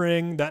that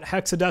string, that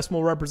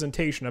hexadecimal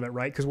representation of it,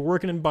 right? Because we're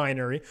working in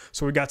binary,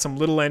 so we got some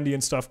little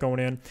endian stuff going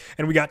in,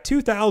 and we got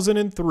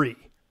 2003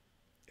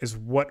 is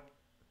what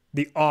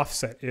the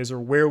offset is,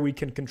 or where we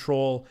can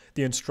control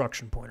the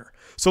instruction pointer.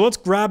 So let's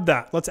grab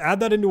that. Let's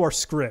add that into our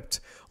script.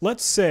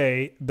 Let's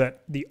say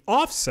that the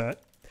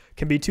offset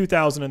can be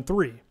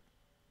 2003.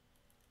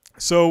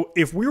 So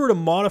if we were to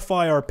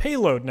modify our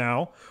payload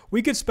now,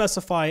 we could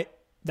specify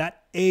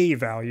that A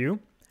value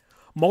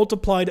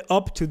multiplied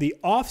up to the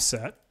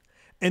offset,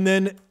 and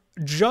then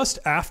just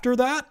after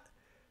that,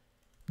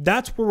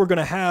 that's where we're going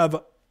to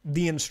have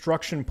the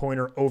instruction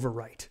pointer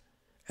overwrite.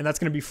 And that's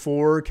going to be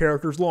 4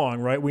 characters long,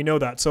 right? We know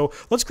that. So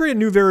let's create a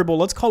new variable.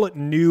 Let's call it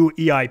new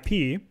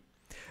EIP.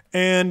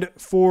 And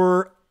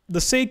for the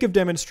sake of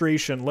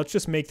demonstration, let's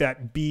just make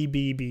that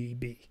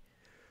BBBB.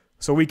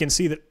 So we can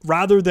see that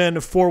rather than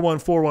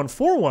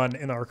 414141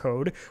 in our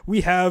code,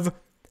 we have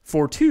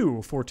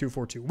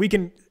 424242. We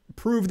can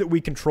prove that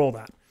we control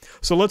that.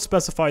 So let's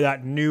specify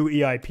that new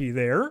EIP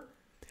there.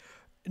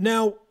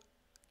 Now,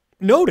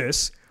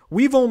 notice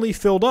we've only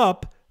filled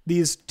up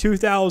these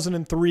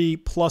 2003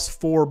 plus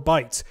 4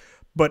 bytes.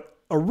 But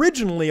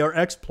originally our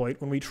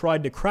exploit, when we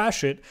tried to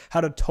crash it,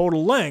 had a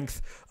total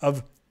length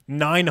of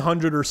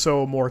 900 or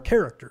so more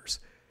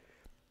characters.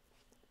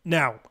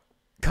 Now,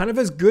 kind of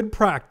as good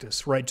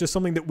practice, right? Just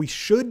something that we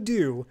should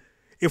do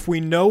if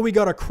we know we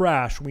got a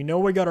crash, we know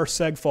we got our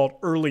seg fault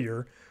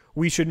earlier,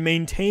 we should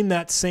maintain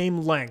that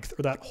same length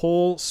or that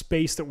whole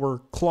space that we're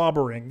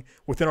clobbering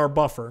within our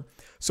buffer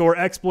so our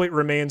exploit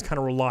remains kind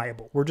of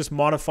reliable. We're just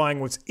modifying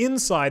what's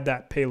inside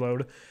that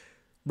payload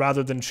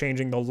rather than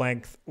changing the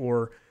length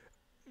or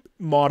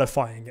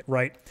modifying it,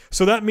 right?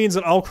 So that means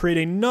that I'll create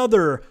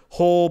another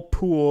whole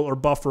pool or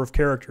buffer of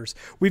characters.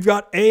 We've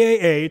got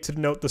AAA to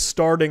denote the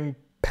starting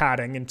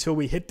padding until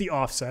we hit the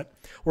offset.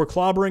 We're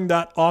clobbering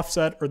that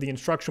offset or the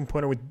instruction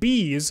pointer with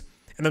B's,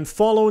 and then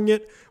following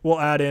it, we'll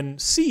add in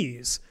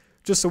C's,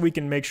 just so we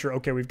can make sure,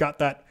 okay, we've got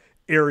that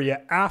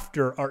area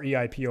after our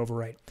EIP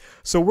overwrite.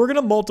 So we're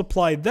gonna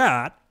multiply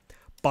that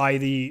by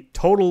the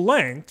total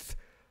length,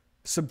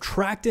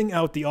 subtracting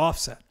out the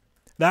offset.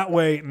 That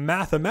way,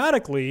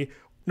 mathematically,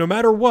 no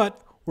matter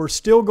what, we're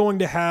still going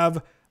to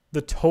have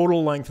the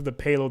total length of the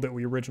payload that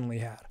we originally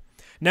had.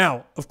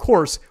 Now, of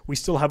course, we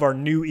still have our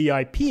new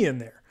EIP in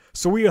there,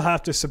 so we'll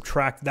have to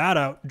subtract that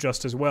out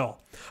just as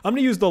well. I'm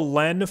going to use the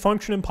len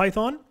function in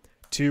Python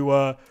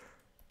to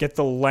get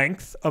the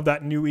length of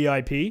that new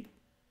EIP.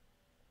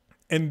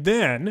 And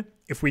then,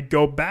 if we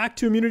go back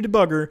to Immunity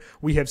Debugger,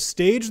 we have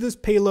staged this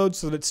payload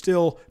so that it's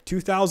still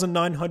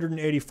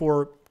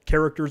 2,984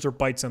 characters or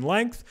bytes in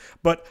length,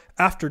 but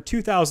after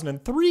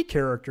 2003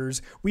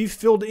 characters, we've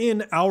filled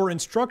in our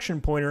instruction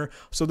pointer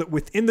so that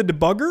within the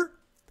debugger,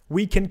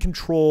 we can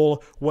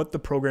control what the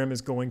program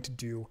is going to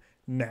do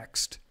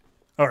next.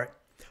 All right,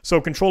 so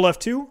Control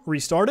F2,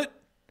 restart it,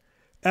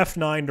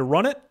 F9 to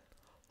run it,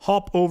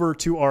 hop over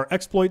to our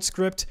exploit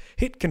script,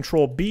 hit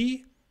Control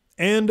B,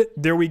 and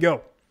there we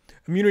go.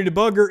 Immunity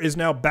Debugger is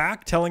now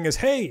back telling us,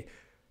 hey,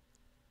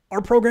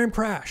 our program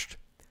crashed.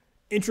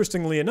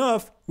 Interestingly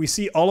enough, we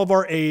see all of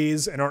our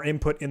A's and our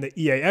input in the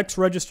EAX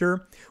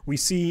register. We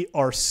see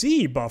our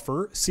C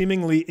buffer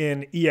seemingly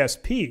in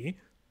ESP,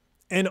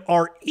 and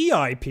our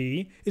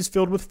EIP is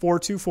filled with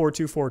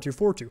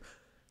 42424242.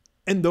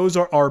 And those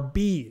are our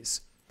B's.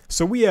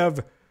 So we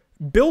have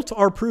built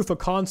our proof of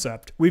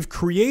concept. We've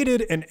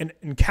created and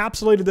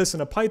encapsulated this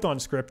in a Python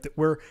script that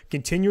we're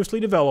continuously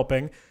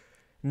developing.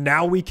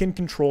 Now we can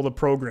control the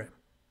program.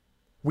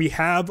 We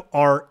have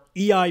our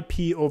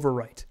EIP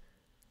overwrite.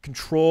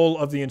 Control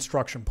of the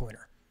instruction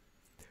pointer.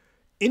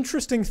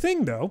 Interesting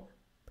thing though,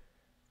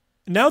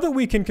 now that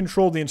we can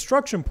control the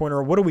instruction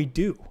pointer, what do we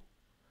do?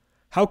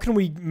 How can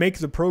we make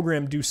the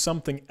program do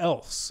something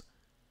else?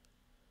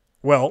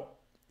 Well,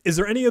 is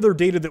there any other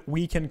data that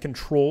we can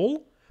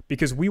control?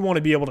 Because we want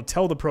to be able to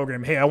tell the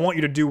program, hey, I want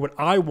you to do what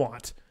I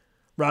want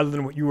rather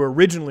than what you were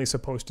originally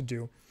supposed to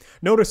do.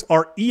 Notice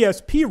our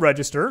ESP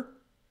register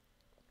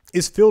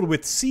is filled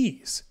with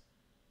C's,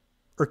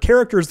 or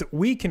characters that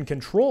we can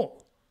control.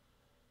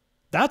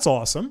 That's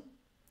awesome.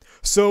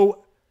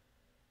 So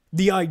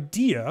the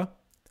idea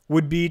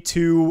would be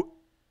to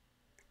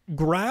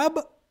grab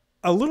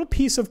a little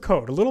piece of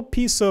code, a little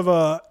piece of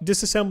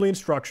disassembly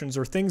instructions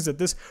or things that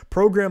this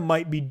program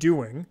might be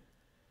doing,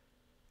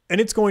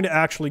 and it's going to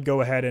actually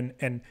go ahead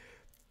and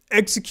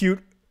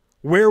execute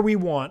where we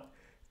want.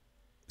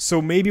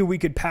 So maybe we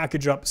could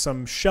package up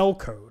some shell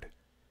code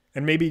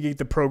and maybe get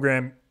the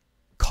program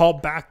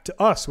called back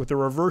to us with a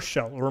reverse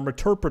shell or an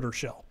interpreter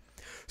shell.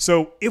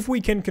 So if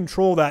we can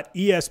control that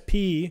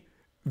ESP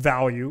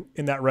value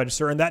in that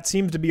register, and that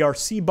seems to be our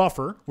C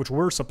buffer, which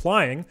we're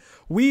supplying,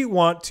 we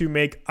want to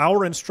make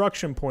our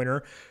instruction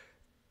pointer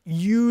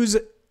use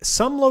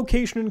some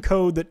location in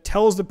code that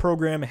tells the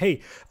program,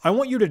 hey, I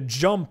want you to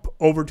jump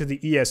over to the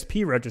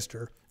ESP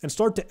register and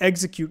start to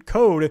execute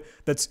code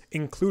that's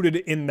included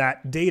in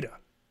that data.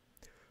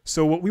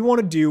 So what we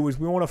want to do is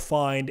we want to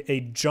find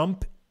a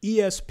jump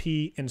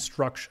ESP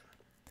instruction.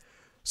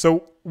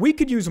 So we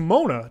could use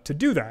Mona to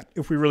do that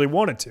if we really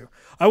wanted to.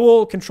 I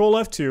will Control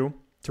F2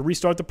 to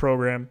restart the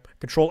program,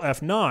 Control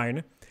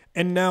F9,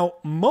 and now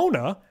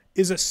Mona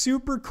is a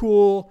super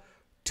cool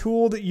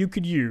tool that you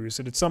could use,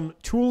 and it's some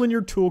tool in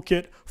your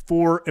toolkit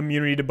for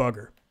Immunity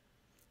Debugger.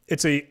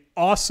 It's an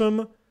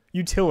awesome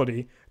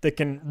utility that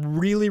can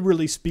really,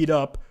 really speed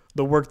up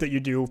the work that you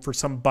do for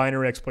some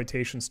binary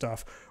exploitation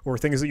stuff or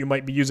things that you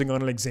might be using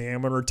on an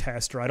exam or a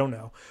test or I don't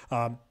know.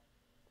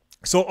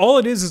 So all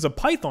it is a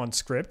Python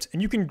script,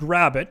 and you can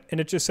grab it, and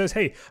it just says,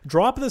 hey,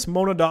 drop this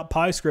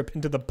mona.py script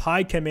into the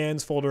py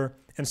commands folder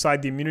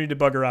inside the Immunity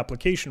Debugger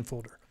application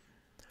folder.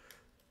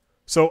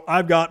 So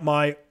I've got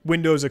my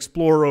Windows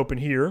Explorer open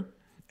here,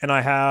 and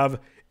I have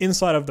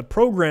inside of the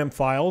program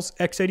files,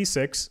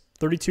 x86,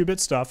 32-bit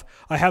stuff,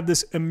 I have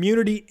this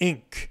Immunity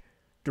Inc.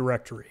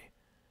 directory.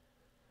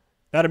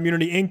 That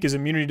Immunity Inc. is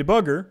Immunity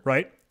Debugger,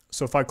 right?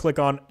 So if I click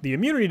on the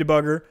Immunity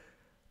Debugger,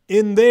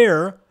 in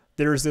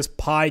there's this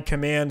py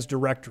commands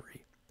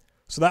directory.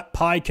 So that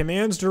py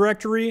commands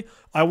directory,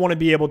 I want to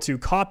be able to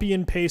copy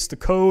and paste the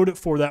code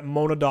for that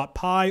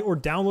mona.py or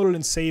download it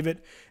and save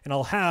it, and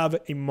I'll have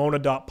a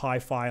mona.py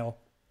file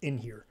in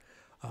here.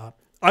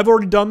 I've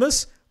already done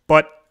this,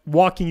 but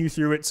walking you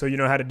through it so you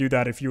know how to do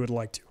that if you would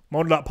like to.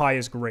 Mona.py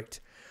is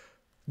great.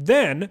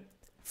 Then,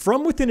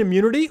 from within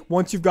Immunity,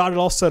 once you've got it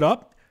all set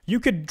up, you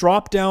could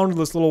drop down to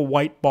this little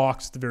white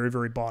box at the very,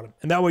 very bottom.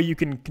 And that way you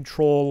can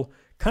control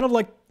kind of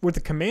like with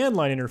the command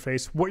line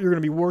interface what you're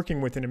going to be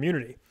working with in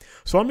Immunity.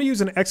 So I'm going to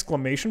use an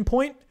exclamation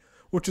point,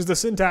 which is the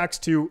syntax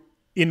to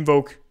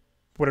invoke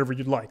whatever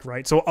you'd like,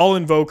 right? So I'll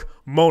invoke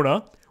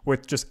Mona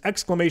with just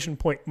exclamation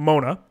point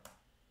Mona.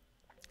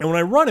 And when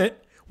I run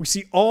it, we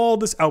see all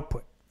this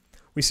output.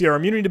 We see our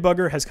Immunity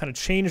debugger has kind of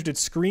changed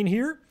its screen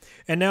here.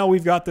 And now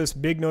we've got this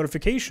big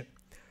notification.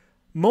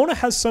 Mona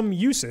has some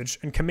usage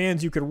and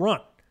commands you could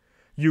run.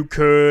 You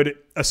could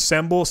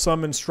assemble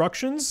some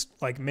instructions,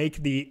 like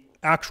make the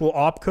actual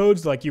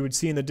opcodes like you would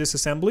see in the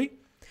disassembly.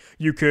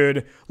 You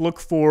could look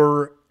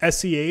for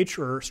SEH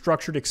or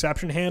structured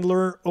exception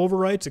handler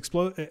overwrites,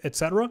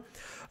 etc.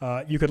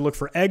 You could look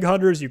for egg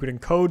hunters. You could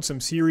encode some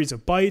series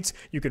of bytes.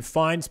 You could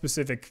find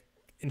specific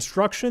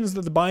instructions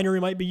that the binary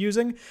might be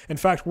using. In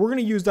fact, we're going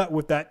to use that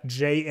with that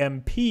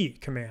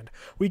JMP command.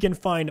 We can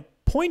find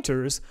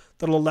pointers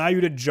that will allow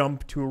you to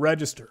jump to a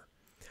register.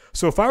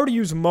 So if I were to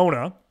use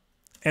Mona,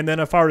 and then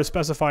if I were to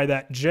specify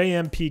that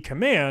JMP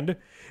command,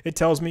 it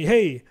tells me,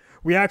 hey,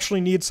 we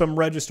actually need some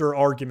register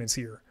arguments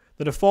here.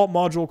 The default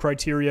module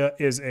criteria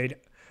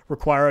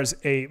requires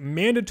a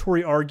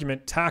mandatory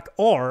argument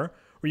TAC-R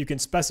where you can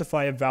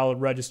specify a valid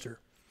register.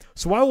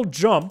 So I will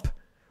jump,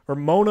 or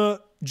Mona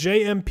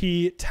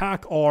JMP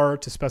TAC-R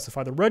to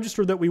specify the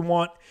register that we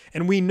want.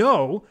 And we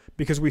know,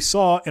 because we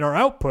saw in our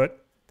output,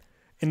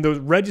 in those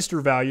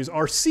register values,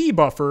 our C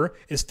buffer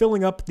is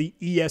filling up the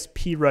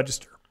ESP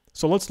register.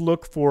 So let's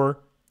look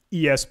for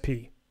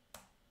ESP.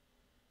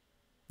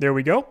 There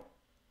we go.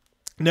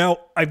 Now,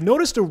 I've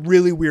noticed a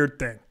really weird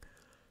thing.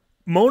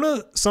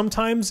 Mona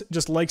sometimes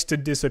just likes to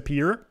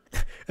disappear,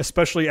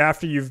 especially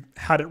after you've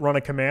had it run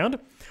a command.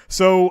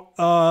 So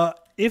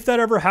if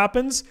that ever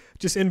happens,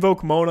 just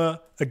invoke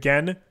Mona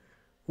again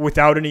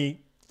without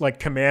any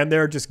command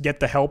there. Just get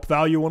the help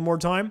value one more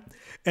time.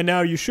 And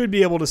now you should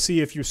be able to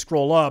see, if you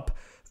scroll up,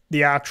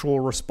 the actual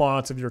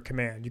response of your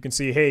command. You can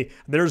see, hey,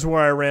 there's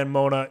where I ran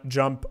Mona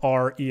jump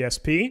R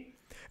ESP.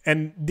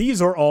 And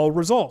these are all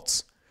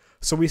results.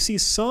 So we see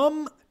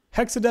some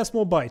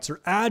hexadecimal bytes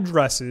or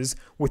addresses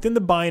within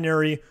the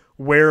binary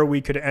where we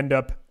could end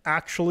up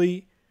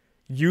actually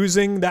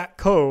using that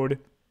code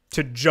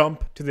to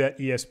jump to that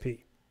ESP.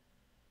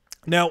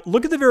 Now,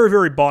 look at the very,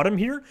 very bottom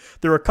here.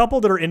 There are a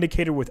couple that are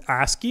indicated with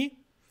ASCII,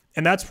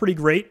 and that's pretty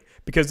great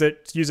because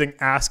it's using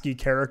ASCII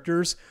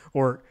characters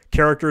or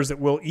characters that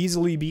will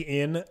easily be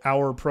in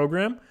our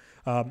program.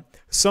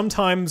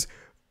 Sometimes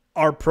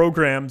our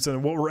programs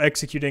and what we're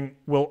executing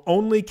will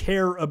only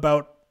care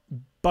about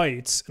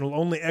bytes and will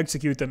only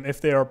execute them if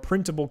they are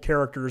printable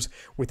characters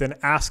within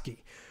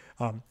ASCII.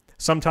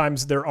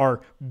 Sometimes there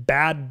are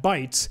bad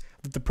bytes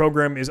that the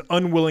program is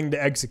unwilling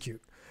to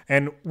execute.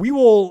 And we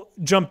will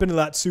jump into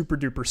that super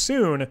duper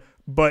soon,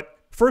 but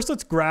first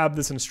let's grab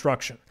this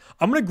instruction.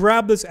 I'm going to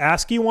grab this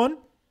ASCII one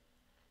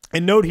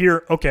and note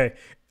here, okay,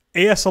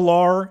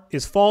 ASLR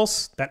is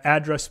false. That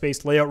address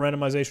space layout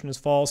randomization is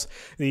false.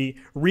 The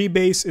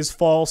rebase is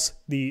false.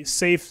 The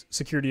safe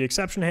security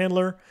exception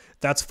handler,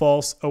 that's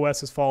false.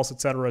 OS is false,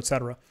 etc.,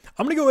 etc.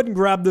 I'm going to go ahead and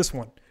grab this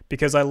one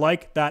because I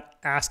like that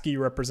ASCII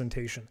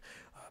representation.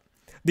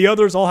 The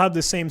others all have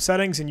the same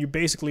settings, and you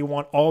basically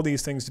want all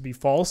these things to be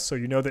false. So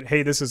you know that,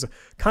 hey, this is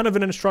kind of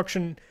an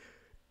instruction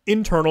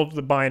internal to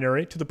the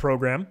binary, to the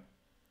program.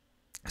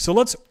 So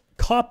let's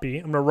copy.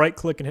 I'm going to right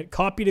click and hit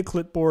copy to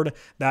clipboard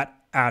that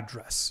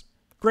address.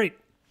 Great.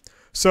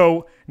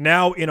 So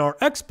now in our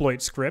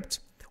exploit script,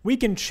 we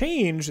can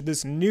change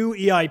this new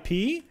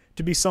EIP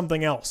to be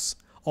something else.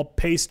 I'll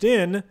paste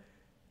in,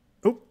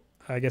 oh,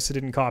 I guess it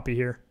didn't copy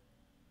here.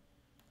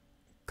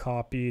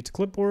 Copy to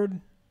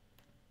clipboard,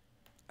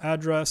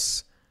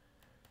 address.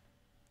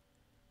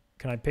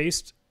 Can I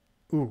paste?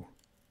 Ooh.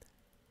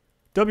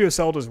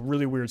 WSL does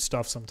really weird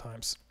stuff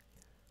sometimes.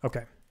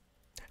 Okay.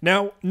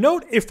 Now,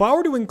 note, if I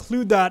were to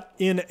include that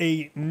in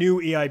a new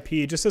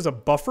EIP just as a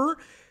buffer,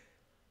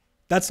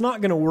 that's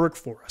not going to work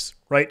for us,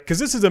 right? Because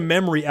this is a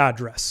memory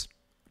address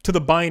to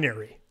the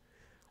binary,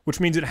 which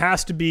means it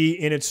has to be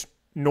in its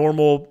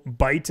normal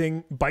bytes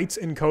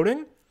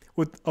encoding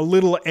with a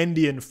little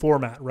endian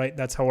format, right?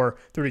 That's how our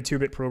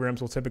 32-bit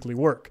programs will typically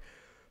work.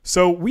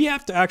 So we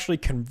have to actually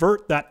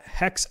convert that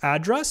hex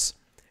address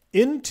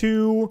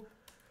into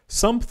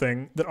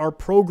something that our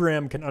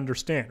program can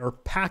understand, or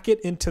pack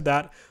it into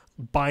that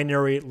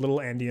binary little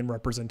endian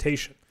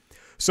representation.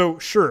 So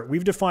sure,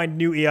 we've defined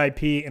new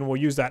EIP and we'll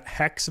use that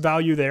hex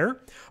value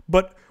there,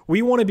 but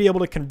we want to be able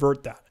to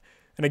convert that.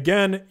 And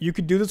again, you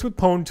could do this with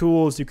pwn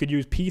tools, you could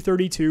use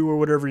P32 or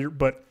whatever,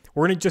 but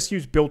we're going to just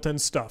use built-in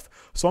stuff.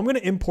 So I'm going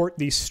to import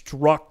the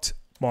struct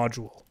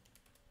module.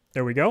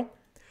 There we go.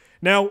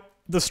 Now,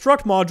 the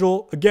struct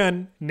module,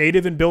 again,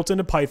 native and built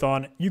into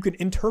Python, you can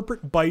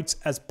interpret bytes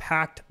as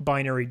packed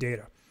binary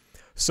data.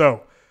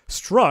 So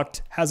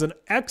struct has an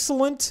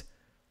excellent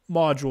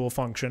module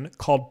function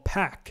called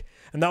pack,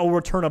 and that will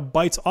return a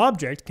bytes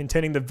object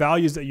containing the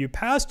values that you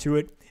pass to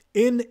it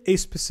in a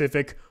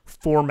specific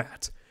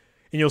format.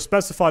 And you'll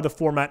specify the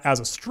format as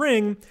a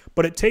string,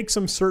 but it takes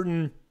some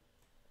certain,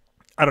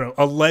 I don't know,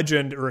 a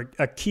legend or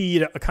a key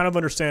to kind of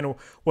understand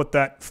what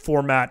that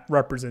format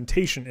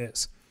representation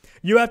is.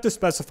 you have to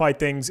specify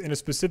things in a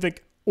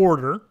specific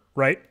order,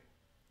 right?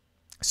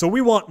 So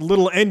we want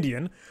little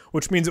endian,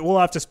 which means that we'll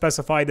have to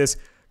specify this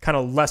kind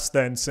of less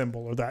than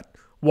symbol, or that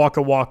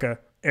waka waka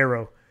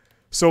arrow.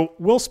 So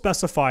we'll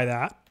specify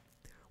that.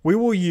 We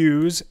will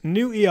use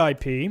new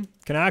EIP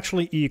can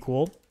actually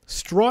equal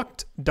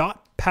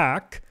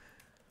struct.pack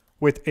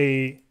with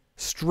a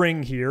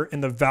string here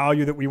and the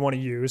value that we want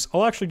to use.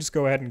 I'll actually just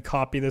go ahead and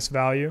copy this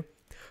value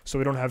so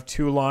we don't have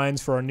 2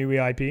 lines for our new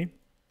EIP.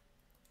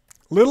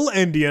 Little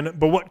endian,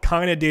 but what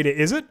kind of data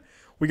is it?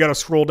 We got to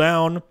scroll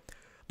down.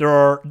 There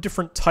are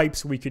different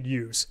types we could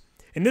use.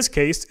 In this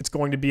case, it's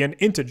going to be an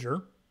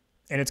integer,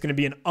 and it's going to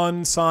be an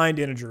unsigned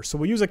integer. So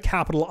we'll use a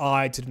capital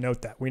I to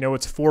denote that. We know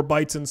it's 4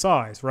 bytes in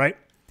size, right?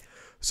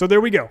 So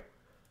there we go.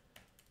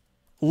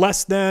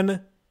 Less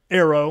than,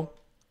 arrow,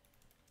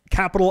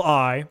 capital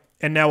I,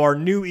 and now our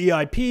new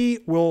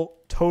EIP will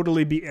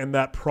totally be in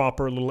that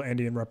proper little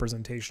endian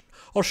representation.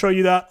 I'll show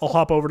you that. I'll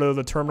hop over to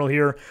the terminal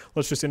here.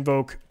 Let's just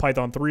invoke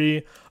Python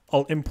 3.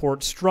 I'll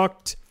import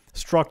struct.pack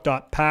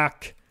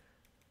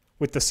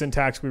with the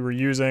syntax we were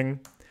using,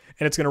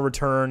 and it's going to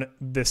return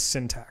this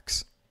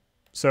syntax.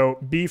 So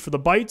B for the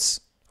bytes,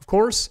 of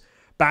course,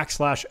 \x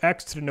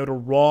to denote a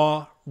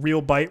raw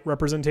real byte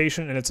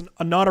representation, and it's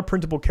not a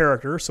printable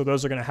character, so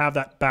those are going to have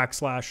that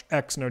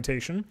 \x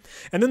notation.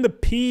 And then the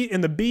P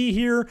and the B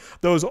here,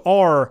 those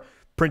are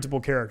printable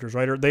characters,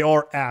 right? Or they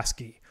are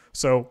ASCII.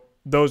 So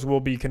those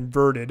will be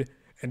converted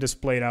and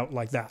displayed out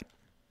like that.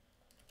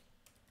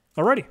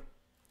 Alrighty.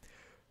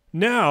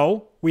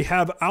 Now we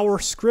have our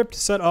script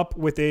set up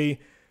with a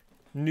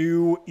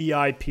new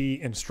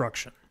EIP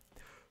instruction.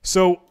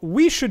 So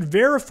we should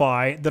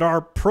verify that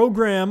our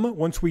program,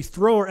 once we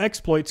throw our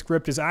exploit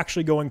script, is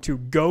actually going to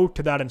go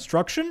to that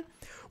instruction.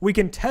 We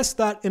can test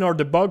that in our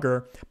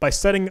debugger by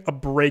setting a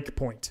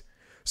breakpoint.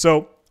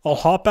 So I'll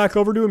hop back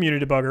over to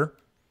Immunity Debugger.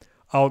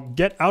 I'll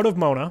get out of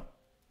Mona.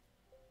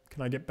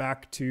 Can I get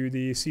back to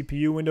the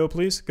CPU window,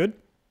 please? Good.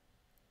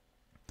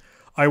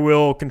 I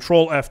will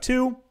Control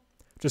F2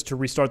 just to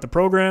restart the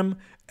program,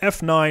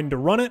 F9 to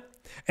run it.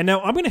 And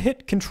now I'm going to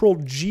hit Control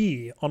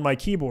G on my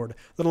keyboard.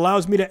 That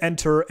allows me to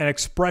enter an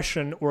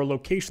expression or a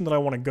location that I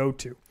want to go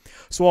to.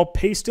 So I'll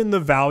paste in the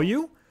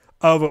value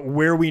of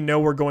where we know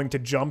we're going to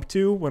jump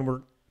to when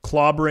we're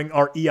clobbering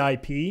our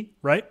EIP,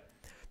 right?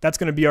 That's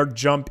going to be our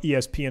jump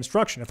ESP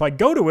instruction. If I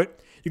go to it,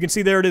 you can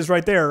see there it is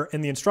right there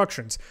in the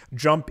instructions,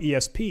 jump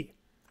ESP.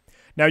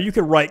 Now you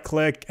could right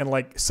click and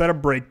like set a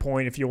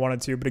breakpoint if you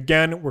wanted to, but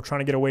again, we're trying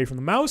to get away from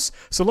the mouse.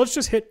 So let's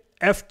just hit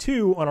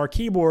F2 on our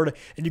keyboard,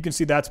 and you can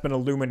see that's been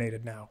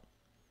illuminated now.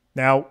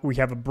 Now we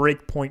have a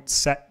breakpoint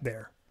set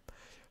there.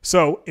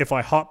 So if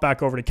I hop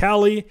back over to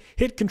Kali,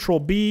 hit Control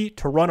B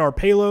to run our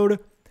payload,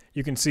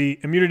 you can see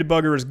Immunity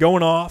Debugger is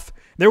going off.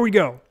 There we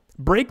go.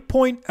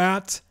 Breakpoint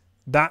at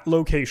that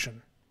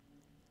location.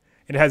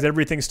 It has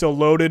everything still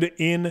loaded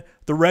in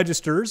the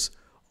registers.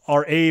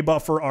 Our A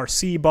buffer, our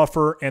C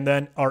buffer, and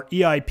then our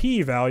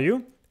EIP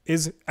value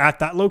is at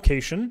that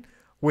location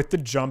with the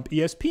jump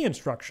ESP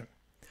instruction.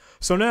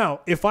 So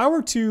now, if I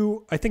were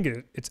to, I think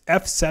it's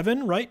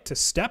F7, right, to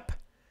step.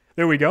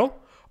 There we go.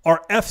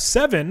 Our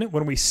F7,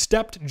 when we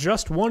stepped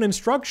just one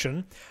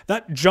instruction,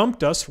 that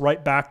jumped us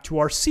right back to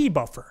our C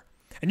buffer.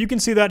 And you can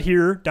see that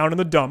here down in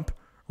the dump,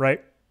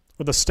 right,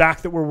 with the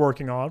stack that we're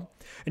working on.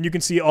 And you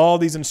can see all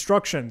these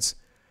instructions.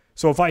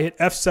 So if I hit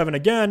F7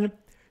 again,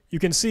 you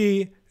can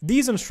see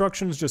these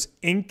instructions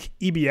just inc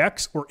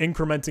EBX or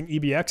incrementing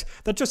EBX.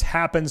 That just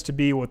happens to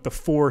be what the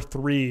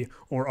 4.3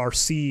 or our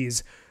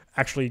C's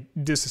actually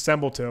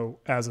disassemble to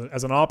as an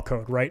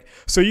opcode, right?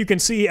 So you can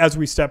see as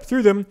we step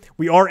through them,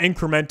 we are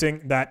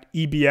incrementing that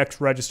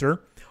EBX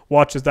register.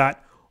 Watch as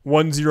that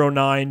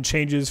 109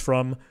 changes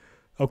from,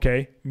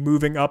 okay,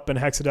 moving up in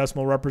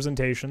hexadecimal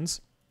representations.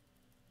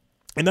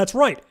 And that's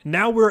right.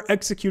 Now we're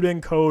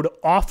executing code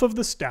off of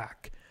the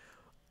stack,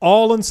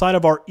 all inside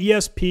of our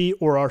ESP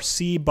or our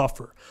C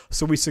buffer.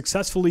 So we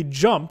successfully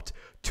jumped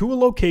to a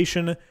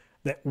location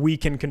that we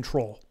can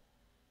control.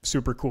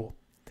 Super cool.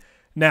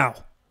 Now,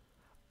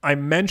 I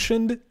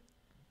mentioned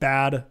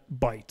bad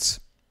bytes.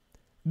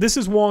 This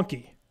is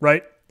wonky,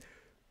 right?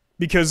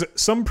 Because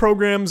some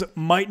programs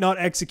might not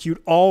execute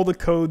all the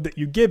code that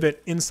you give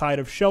it inside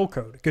of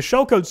shellcode. Because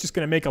shellcode is just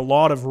going to make a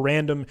lot of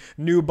random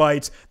new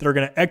bytes that are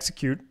going to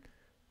execute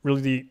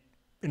really the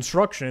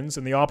instructions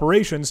and the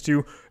operations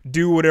to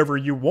do whatever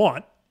you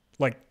want,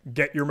 like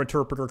get your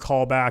interpreter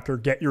callback or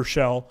get your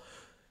shell.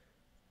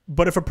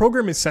 But if a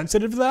program is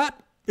sensitive to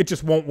that, it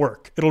just won't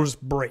work. It'll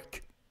just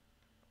break.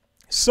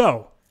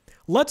 So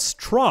let's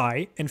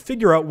try and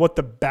figure out what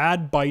the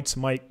bad bytes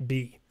might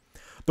be.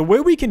 The way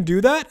we can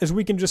do that is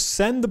we can just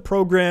send the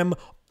program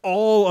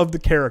all of the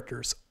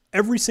characters,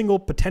 every single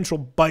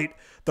potential byte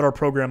that our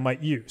program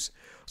might use.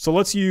 So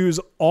let's use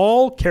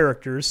all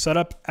characters set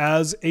up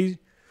as a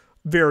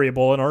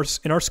variable in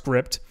our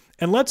script,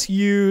 and let's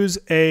use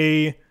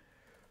a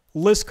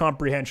list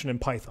comprehension in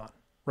Python,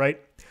 right?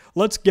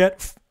 Let's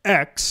get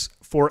x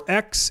for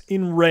x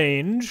in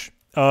range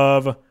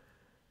of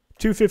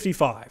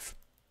 255.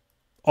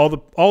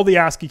 All the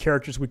ASCII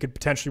characters we could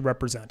potentially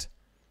represent.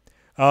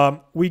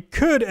 We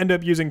could end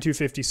up using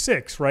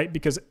 256, right?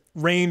 Because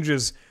range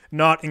is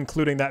not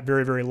including that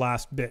very, very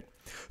last bit.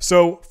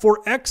 So for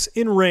x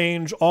in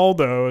range, all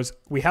those,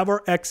 we have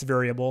our x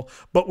variable,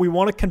 but we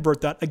want to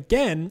convert that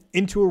again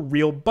into a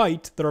real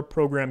byte that our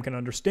program can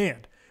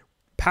understand.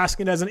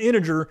 Passing it as an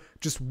integer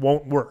just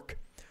won't work.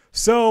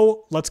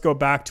 So let's go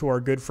back to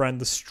our good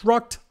friend, the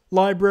struct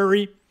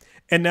library.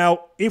 And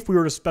now if we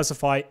were to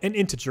specify an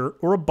integer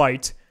or a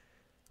byte,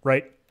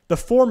 right, the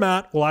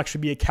format will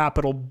actually be a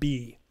capital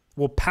B.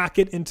 We'll pack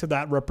it into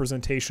that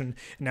representation.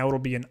 And now it'll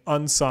be an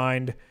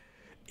unsigned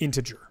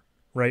integer,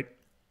 right?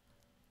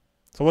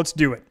 So let's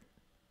do it.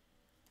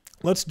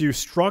 Let's do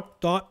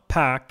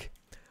struct.pack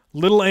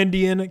little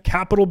endian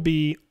capital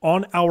B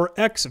on our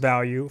x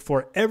value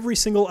for every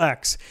single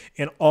x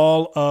in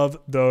all of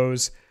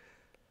those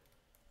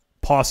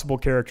possible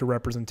character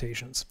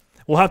representations.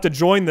 We'll have to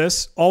join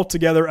this all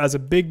together as a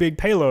big, big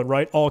payload,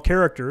 right? All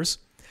characters.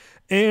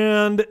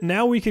 And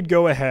now we could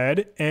go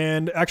ahead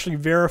and actually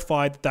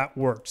verify that that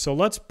worked. So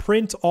let's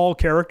print all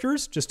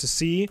characters just to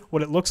see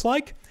what it looks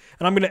like.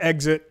 And I'm going to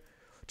exit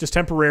just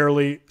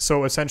temporarily,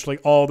 so essentially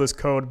all this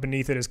code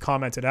beneath it is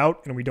commented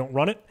out and we don't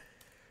run it.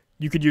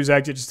 You could use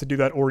exit just to do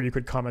that, or you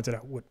could comment it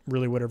out,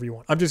 really whatever you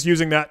want. I'm just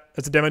using that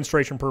as a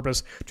demonstration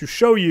purpose to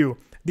show you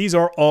these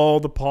are all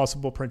the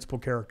possible principal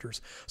characters.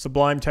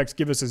 Sublime text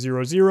give us a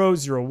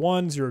 00,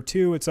 01,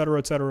 02, etc.,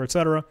 etc.,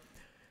 etc.,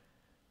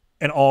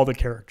 and all the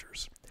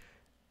characters.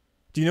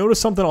 Do you notice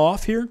something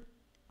off here? Do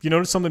you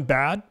notice something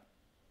bad?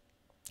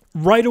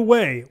 Right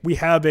away, we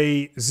have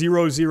a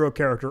 00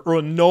 character or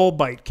a null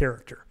byte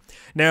character.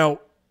 Now,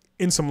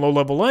 in some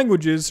low-level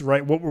languages,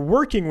 right, what we're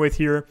working with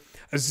here,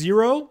 a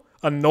 0,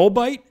 a null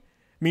byte,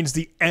 means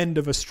the end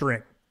of a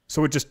string.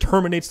 So it just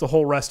terminates the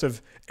whole rest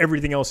of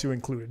everything else you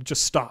included. It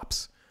just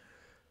stops.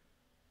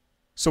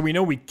 So we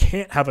know we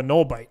can't have a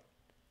null byte.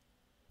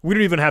 We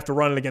don't even have to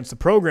run it against the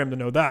program to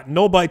know that.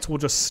 Null bytes will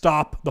just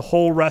stop the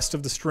whole rest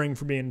of the string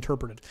from being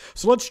interpreted.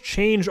 So let's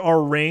change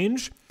our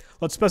range.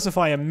 Let's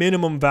specify a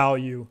minimum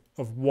value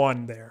of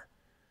 1 there.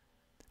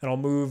 And I'll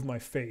move my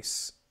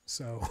face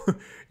so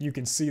you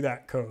can see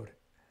that code.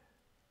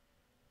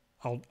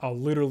 I'll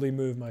literally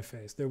move my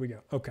face. There we go.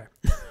 Okay.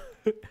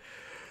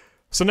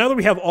 So now that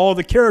we have all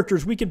the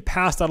characters, we can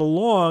pass that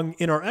along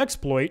in our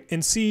exploit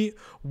and see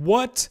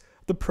what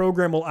the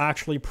program will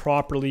actually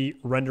properly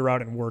render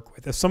out and work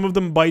with. If some of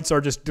them bytes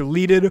are just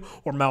deleted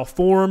or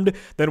malformed,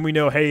 then we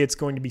know, hey, it's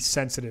going to be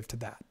sensitive to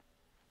that.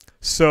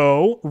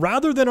 So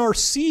rather than our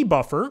C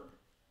buffer,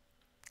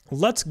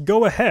 let's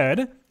go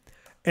ahead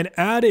and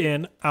add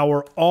in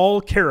our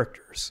all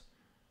characters.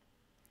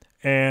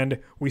 And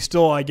we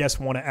still, I guess,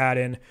 want to add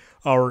in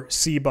our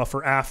C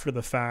buffer after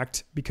the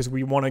fact because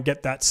we want to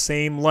get that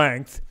same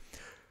length.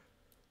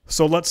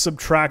 So let's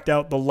subtract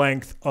out the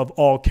length of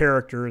all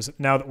characters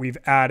now that we've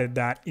added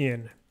that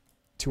in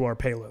to our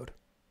payload.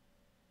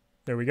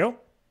 There we go.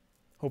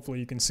 Hopefully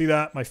you can see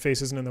that. My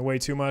face isn't in the way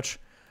too much.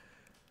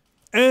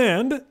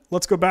 And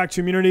let's go back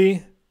to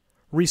Immunity,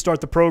 restart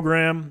the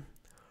program,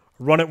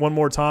 run it one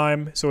more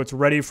time so it's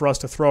ready for us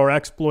to throw our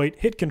exploit.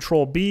 Hit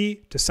Control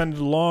B to send it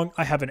along.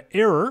 I have an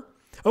error.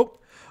 Oh,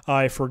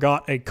 I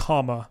forgot a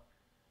comma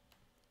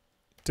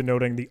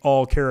denoting the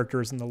all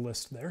characters in the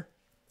list there.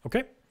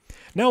 Okay,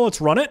 now let's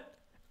run it.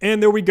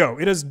 And there we go.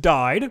 It has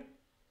died.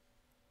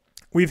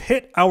 We've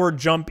hit our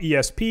jump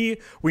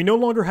ESP. We no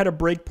longer had a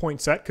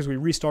breakpoint set because we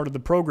restarted the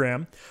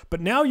program.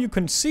 But now you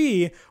can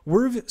see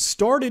we've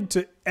started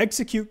to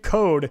execute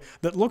code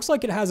that looks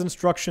like it has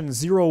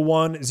instructions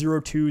 01,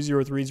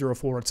 02, 03,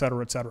 04,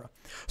 etc., etc.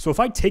 So if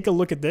I take a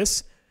look at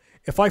this,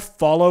 if I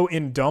follow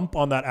in dump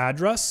on that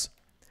address,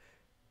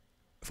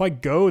 if I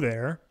go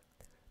there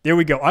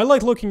we go. I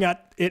like looking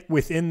at it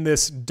within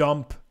this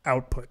dump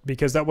output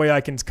because that way I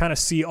can kind of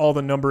see all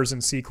the numbers in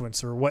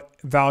sequence or what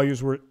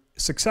values were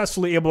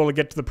successfully able to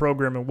get to the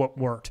program and what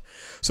weren't.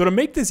 So to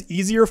make this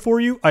easier for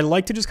you, I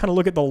like to just kind of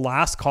look at the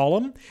last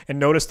column and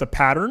notice the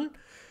pattern.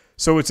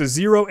 So it's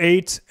a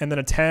 08 and then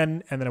a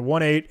 10 and then a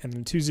 18 and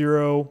then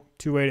 20,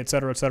 28,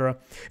 etc., etc.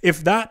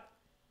 If that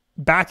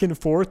back and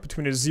forth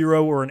between a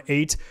 0 or an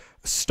 8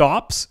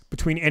 stops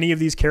between any of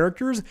these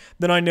characters,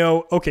 then I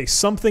know, okay,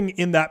 something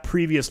in that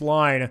previous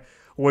line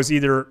was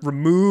either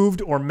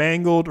removed or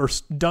mangled or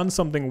done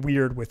something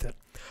weird with it.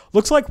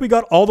 Looks like we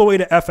got all the way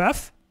to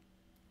FF,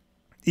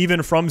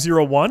 even from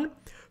 01.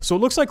 So it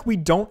looks like we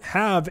don't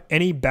have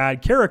any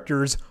bad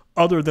characters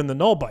other than the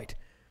null byte.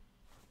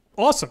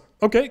 Awesome.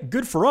 Okay,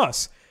 good for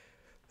us.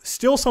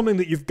 Still something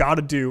that you've got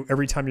to do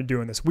every time you're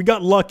doing this. We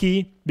got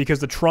lucky because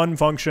the TRUN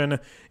function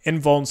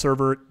in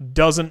VulnServer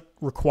doesn't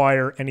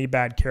require any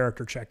bad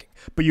character checking,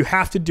 but you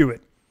have to do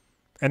it.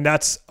 And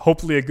that's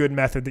hopefully a good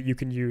method that you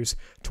can use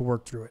to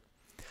work through it.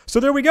 So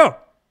there we go.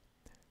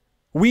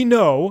 We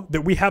know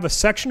that we have a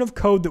section of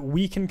code that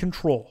we can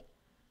control.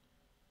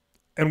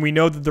 And we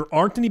know that there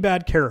aren't any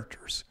bad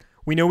characters.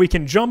 We know we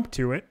can jump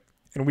to it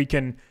and we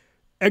can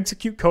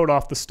execute code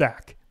off the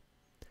stack.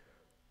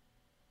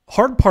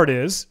 Hard part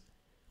is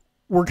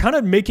we're kind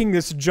of making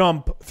this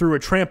jump through a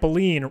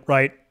trampoline,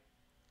 right?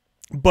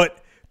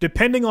 But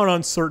depending on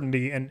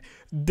uncertainty, and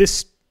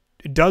this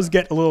does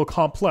get a little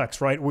complex,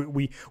 right?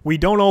 We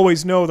don't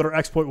always know that our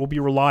exploit will be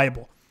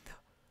reliable.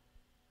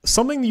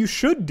 Something you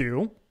should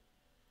do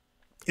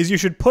is you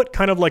should put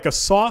kind of like a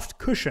soft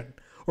cushion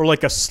or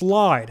like a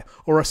slide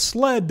or a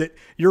sled that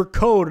your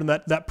code and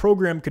that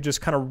program could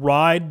just kind of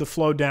ride the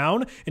flow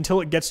down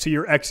until it gets to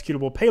your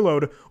executable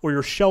payload or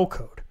your shell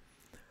code.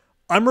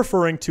 I'm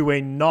referring to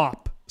a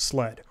NOP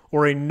sled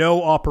or a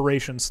no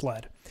operation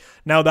sled.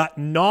 Now that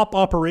NOP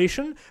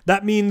operation,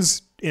 that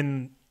means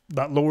in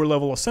that lower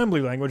level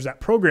assembly language, that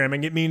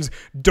programming, it means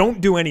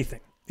don't do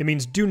anything. It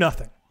means do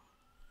nothing.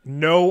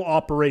 No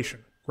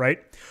operation, right?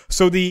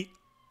 So the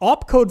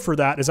opcode for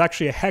that is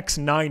actually a hex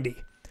 90.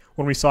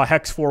 When we saw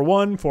hex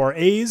 41 for our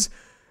A's,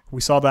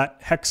 we saw that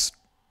hex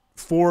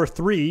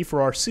 43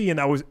 for our C, and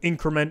that was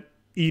increment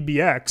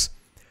EBX.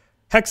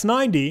 Hex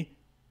 90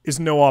 is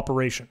no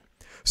operation.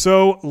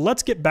 So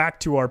let's get back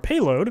to our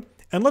payload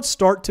and let's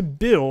start to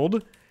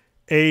build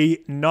a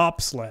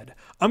NOP sled.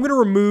 I'm going to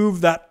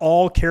remove that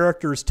all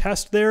characters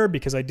test there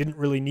because I didn't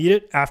really need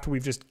it after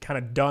we've just kind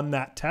of done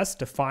that test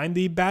to find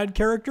the bad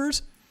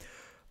characters.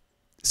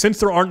 Since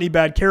there aren't any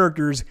bad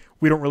characters,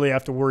 we don't really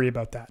have to worry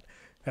about that.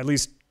 At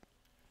least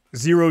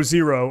 0,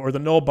 0 or the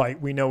null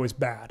byte we know is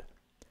bad.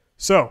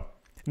 So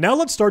now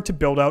let's start to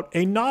build out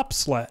a NOP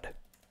sled.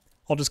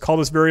 I'll just call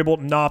this variable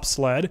NOP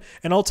sled,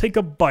 and I'll take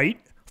a byte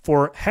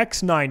for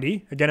hex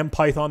 90, again in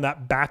Python,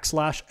 that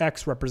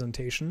 \x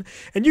representation.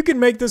 And you can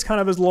make this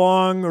kind of as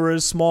long or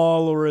as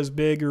small or as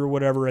big or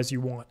whatever as you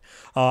want.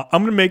 I'm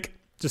going to make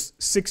just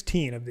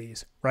 16 of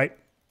these, right?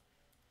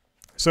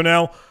 So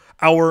now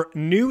our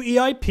new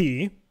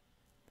EIP,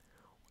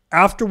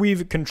 after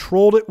we've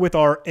controlled it with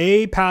our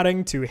A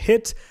padding to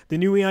hit the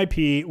new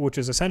EIP, which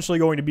is essentially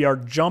going to be our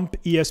jump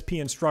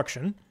ESP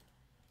instruction,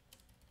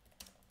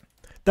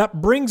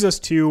 that brings us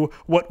to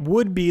what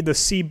would be the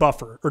C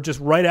buffer, or just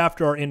right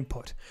after our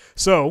input.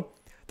 So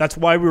that's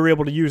why we were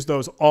able to use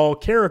those all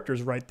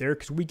characters right there,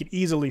 because we could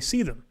easily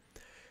see them.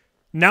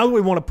 Now that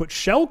we want to put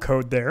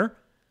shellcode there,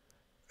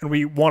 and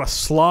we want to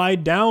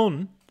slide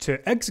down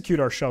to execute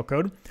our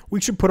shellcode,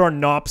 we should put our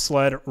NOP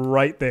sled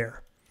right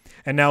there.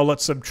 And now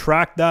let's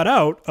subtract that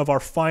out of our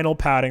final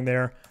padding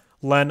there,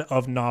 len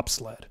of NOP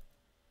sled.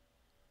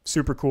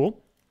 Super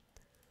cool.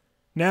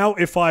 Now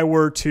if I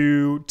were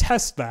to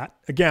test that,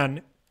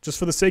 again, just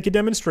for the sake of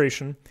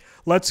demonstration,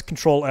 let's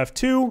control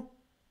F2.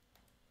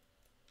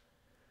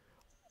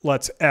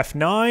 Let's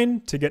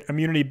F9 to get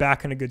immunity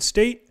back in a good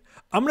state.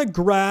 I'm going to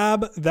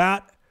grab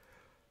that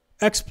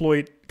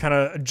exploit kind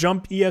of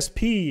jump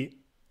ESP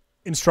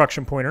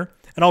instruction pointer,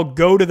 and I'll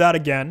go to that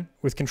again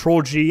with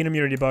Control G and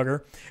Immunity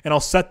Debugger, and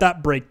I'll set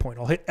that breakpoint.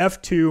 I'll hit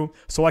F2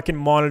 so I can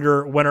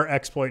monitor when our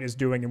exploit is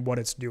doing and what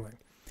it's doing.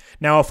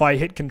 Now, if I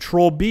hit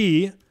Control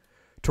B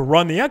to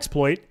run the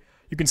exploit,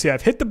 you can see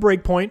I've hit the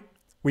breakpoint.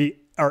 We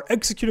are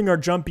executing our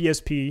jump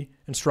ESP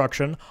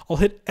instruction. I'll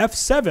hit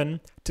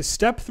F7 to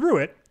step through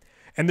it,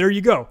 and there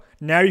you go.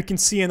 Now you can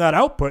see in that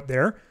output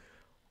there,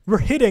 we're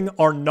hitting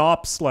our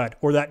NOP sled,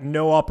 or that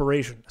no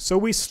operation. So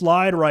we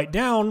slide right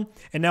down,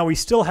 and now we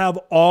still have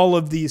all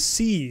of these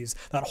C's,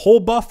 that whole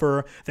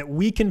buffer that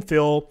we can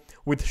fill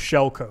with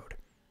shellcode.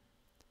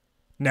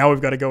 Now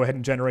we've got to go ahead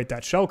and generate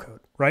that shellcode,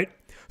 right?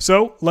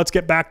 So let's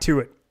get back to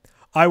it.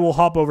 I will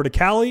hop over to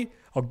Kali.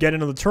 I'll get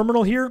into the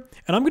terminal here,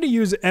 and I'm going to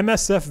use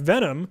MSF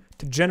Venom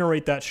to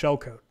generate that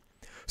shellcode.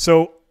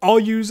 So I'll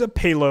use a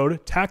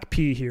payload,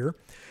 TAC-P here,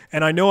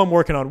 and I know I'm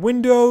working on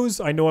Windows.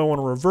 I know I want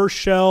a reverse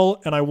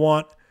shell, and I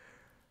want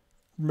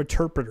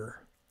Meterpreter.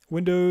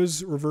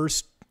 Windows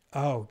reverse,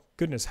 oh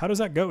goodness, how does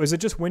that go? Is it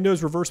just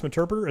Windows reverse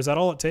Meterpreter? Is that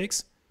all it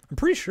takes? I'm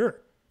pretty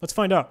sure. Let's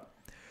find out.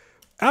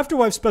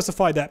 After I've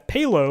specified that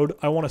payload,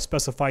 I want to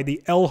specify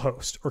the L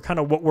host, or kind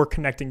of what we're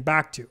connecting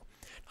back to.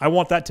 I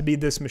want that to be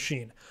this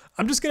machine.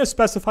 I'm just going to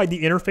specify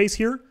the interface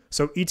here.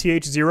 So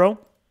ETH0,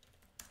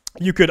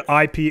 you could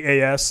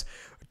IPAS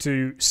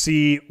to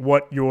see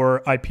what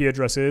your IP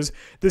address is.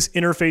 This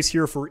interface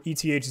here for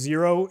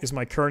ETH0 is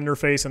my current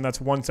interface, and that's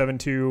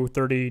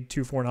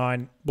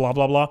 172.30.249, blah,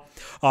 blah, blah.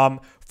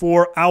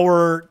 For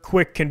our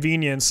quick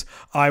convenience,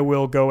 I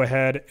will go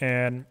ahead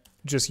and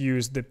just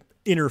use the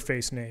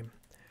interface name.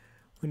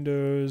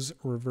 Windows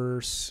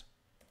reverse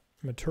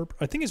Meterpreter.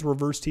 I think it's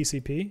reverse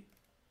TCP.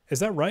 Is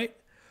that right?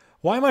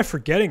 Why am I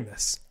forgetting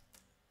this?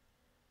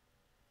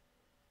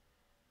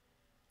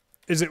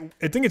 Is it?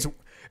 I think it's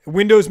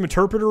Windows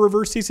Meterpreter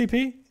reverse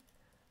TCP.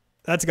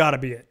 That's got to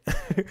be it.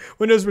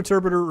 Windows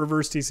Meterpreter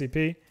reverse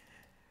TCP.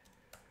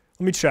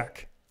 Let me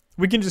check.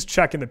 We can just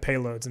check in the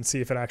payloads and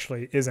see if it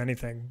actually is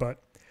anything,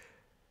 but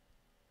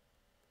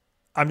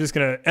I'm just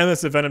going to,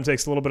 MSF Venom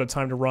takes a little bit of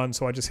time to run,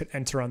 so I just hit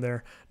enter on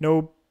there.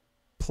 No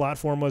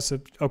platform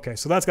listed. Okay,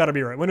 so that's got to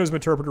be right. Windows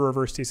Meterpreter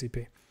reverse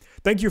TCP.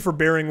 Thank you for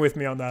bearing with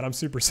me on that. I'm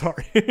super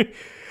sorry.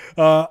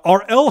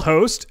 Our L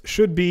host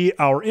should be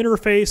our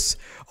interface.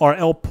 Our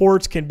L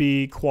ports can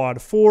be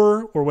quad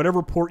 4 or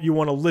whatever port you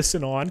want to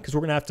listen on, because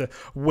we're going to have to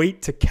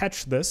wait to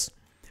catch this.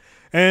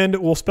 And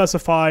we'll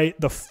specify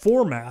the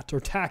format, or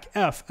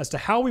TAC-F, as to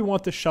how we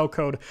want the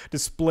shellcode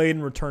displayed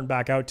and returned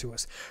back out to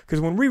us. Because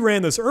when we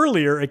ran this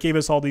earlier, it gave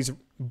us all these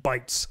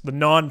bytes, the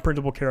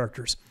non-printable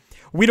characters.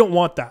 We don't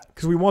want that,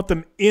 because we want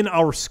them in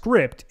our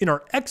script, in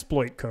our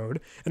exploit code,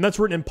 and that's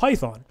written in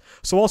Python.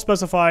 So I'll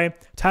specify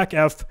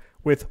TAC-F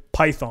with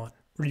Python,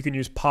 or you can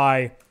use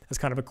Py as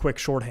kind of a quick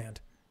shorthand.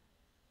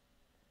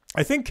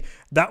 I think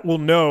that will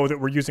know that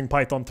we're using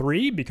Python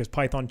 3 because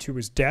Python 2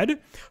 is dead.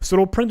 So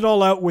it'll print it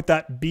all out with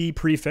that B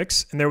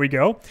prefix, and there we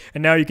go.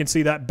 And now you can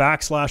see that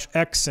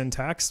 \x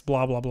syntax,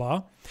 blah, blah,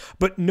 blah.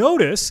 But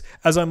notice,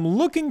 as I'm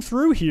looking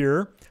through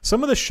here,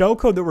 some of the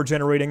shellcode that we're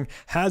generating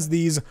has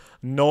these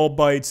null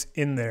bytes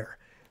in there.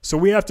 So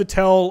we have to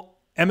tell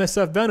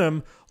MSF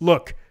Venom,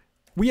 look,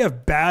 we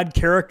have bad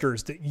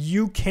characters that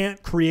you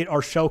can't create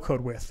our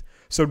shellcode with.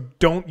 So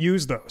don't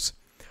use those.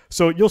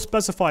 So you'll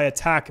specify a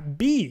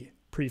TAC-B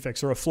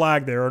prefix or a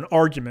flag there, or an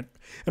argument,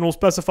 and we'll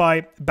specify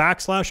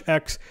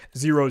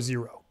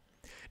 \x00.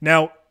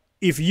 Now,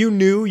 if you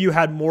knew you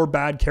had more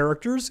bad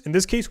characters, in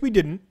this case we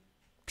didn't,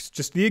 it's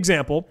just the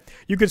example,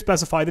 you could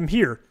specify them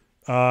here.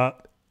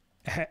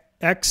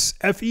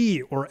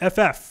 XFE or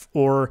FF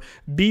or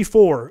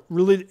B4,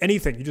 really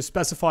anything. You just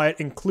specify it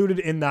included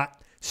in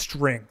that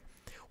string.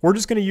 We're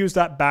just going to use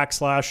that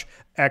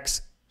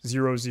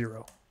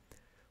 \x00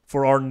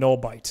 for our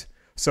null byte.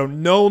 So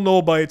no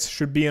null bytes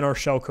should be in our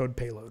shellcode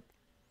payload.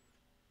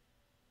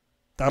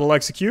 That'll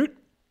execute.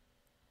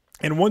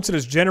 And once it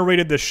has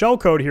generated the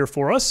shellcode here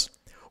for us,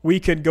 we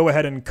can go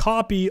ahead and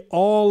copy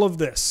all of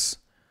this.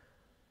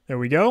 There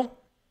we go.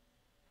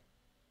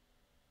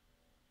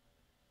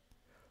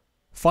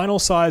 Final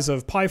size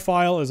of Py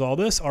file is all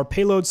this. Our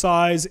payload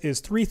size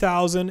is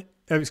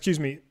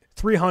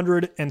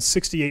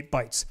 368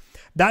 bytes.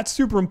 That's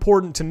super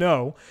important to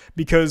know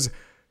because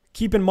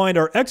keep in mind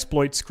our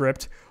exploit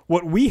script,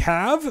 what we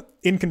have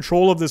in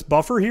control of this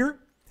buffer here,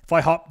 if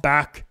I hop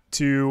back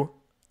to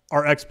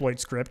our exploit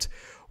script,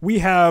 we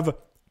have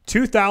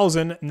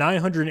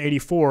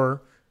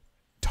 2,984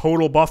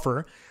 total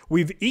buffer.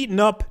 We've eaten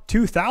up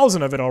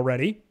 2,000 of it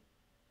already.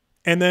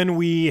 And then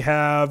we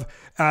have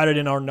added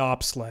in our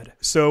NOP sled.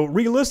 So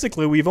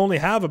realistically, we've only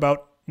have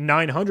about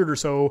 900 or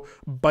so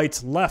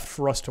bytes left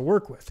for us to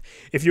work with.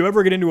 If you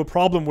ever get into a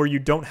problem where you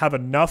don't have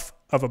enough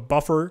of a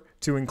buffer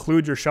to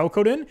include your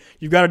shellcode in,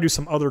 you've got to do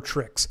some other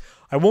tricks.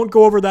 I won't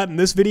go over that in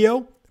this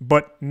video,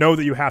 but know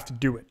that you have to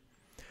do it.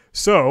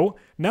 So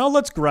now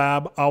let's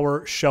grab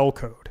our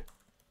shellcode.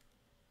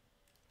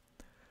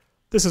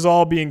 This is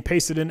all being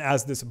pasted in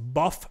as this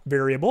buff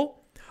variable.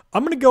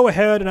 I'm going to go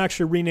ahead and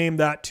actually rename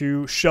that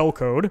to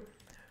shellcode.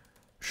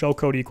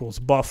 Shellcode equals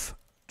buff.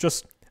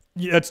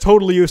 It's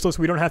totally useless.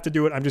 We don't have to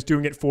do it. I'm just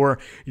doing it for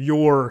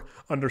your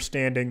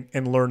understanding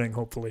and learning,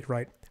 hopefully,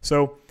 right?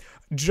 So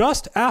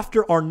just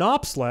after our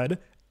NOP sled,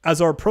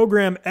 as our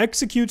program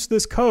executes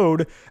this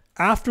code,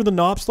 after the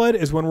NOP sled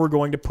is when we're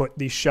going to put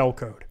the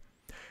shellcode.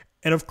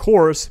 And of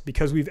course,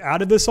 because we've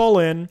added this all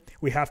in,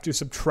 we have to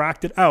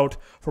subtract it out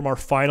from our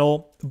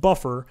final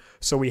buffer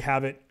so we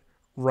have it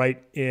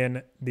right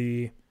in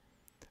the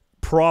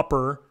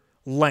proper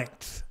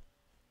length.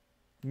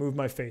 Move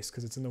my face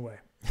because it's in the way.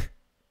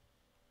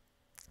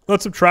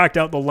 Let's subtract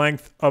out the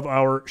length of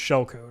our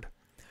shellcode.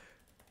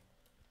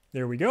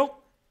 There we go.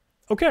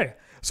 Okay,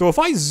 so if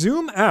I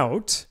zoom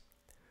out,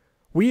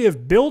 we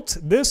have built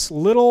this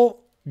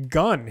little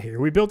gun here.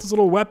 We built this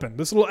little weapon,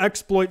 this little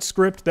exploit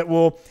script that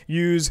will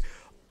use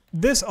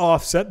this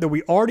offset that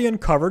we already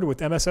uncovered with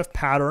MSF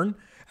pattern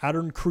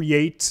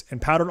create,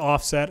 and pattern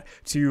offset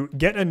to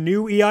get a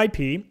new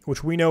EIP,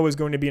 which we know is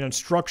going to be an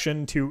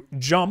instruction to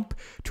jump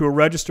to a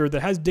register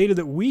that has data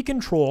that we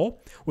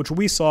control, which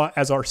we saw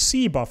as our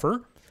C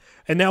buffer.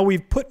 And now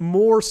we've put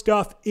more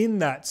stuff in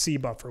that C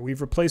buffer.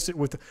 We've replaced it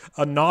with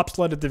a NOP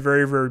sled at the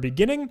very, very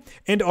beginning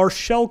and our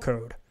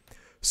shellcode.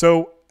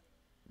 So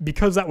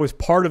because that was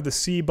part of the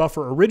C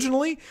buffer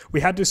originally,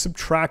 we had to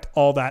subtract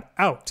all that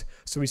out.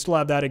 So we still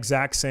have that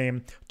exact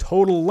same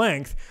total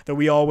length that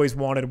we always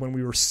wanted when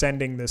we were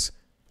sending this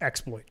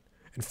exploit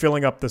and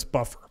filling up this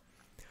buffer.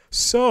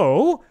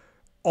 So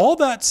all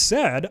that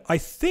said, I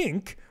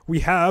think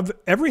we have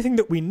everything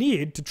that we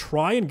need to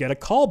try and get a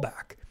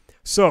callback.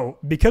 So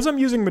because I'm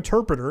using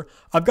Meterpreter,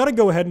 I've got to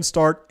go ahead and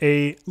start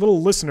a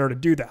little listener to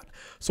do that.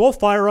 So I'll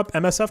fire up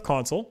MSF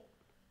console.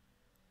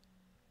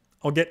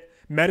 I'll get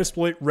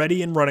Metasploit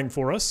ready and running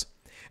for us.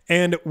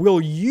 And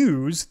we'll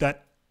use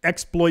that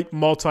exploit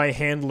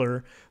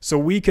multi-handler so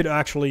we could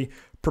actually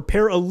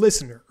prepare a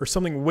listener or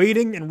something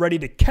waiting and ready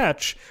to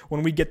catch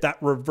when we get that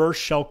reverse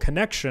shell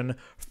connection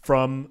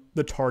from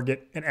the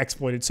target and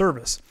exploited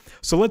service.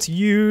 So let's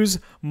use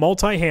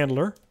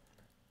multi-handler.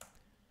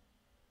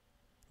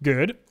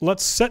 Good.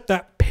 Let's set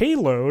that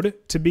payload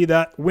to be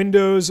that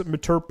Windows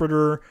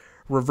Meterpreter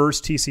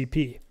reverse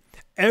TCP.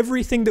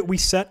 everything that we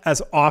set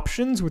as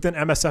options within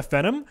MSF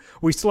Venom,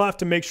 we still have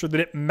to make sure that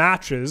it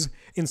matches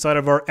inside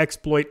of our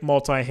exploit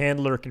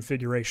multi-handler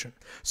configuration.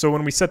 So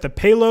when we set the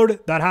payload,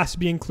 that has to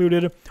be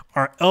included.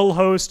 Our L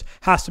host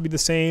has to be the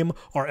same.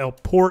 Our L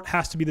port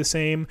has to be the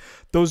same.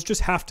 Those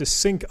just have to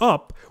sync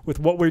up with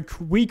what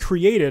we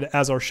created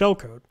as our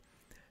shellcode.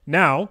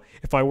 Now,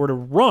 if I were to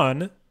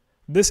run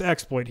this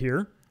exploit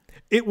here,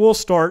 it will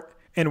start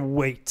and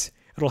wait.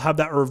 It'll have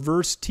that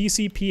reverse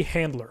TCP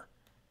handler.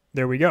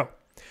 There we go.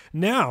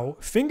 Now,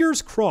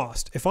 fingers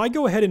crossed, if I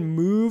go ahead and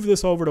move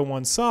this over to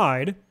one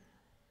side,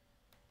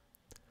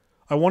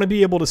 I want to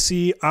be able to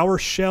see our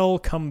shell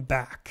come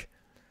back.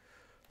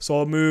 So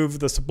I'll move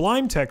the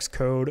Sublime Text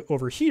code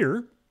over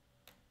here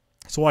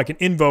so I can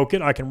invoke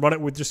it. I can run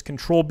it with just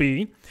Control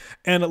B.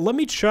 And let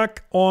me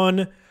check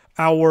on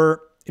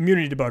our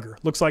immunity debugger.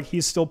 Looks like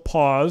he's still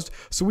paused.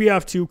 So we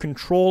have to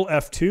Control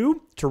F2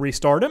 to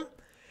restart him,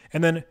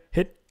 and then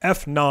hit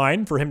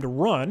F9 for him to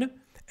run.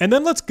 And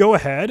then let's go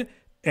ahead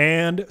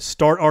and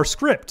start our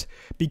script,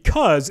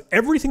 because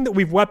everything that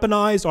we've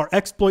weaponized, our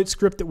exploit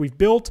script that we've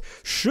built,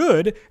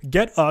 should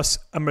get us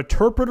a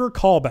Meterpreter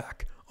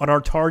callback on our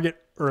target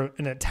or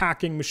an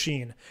attacking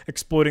machine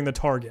exploiting the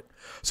target.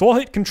 So I'll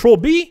hit Control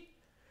B,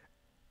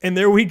 and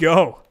there we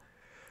go.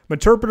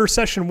 Meterpreter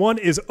session 1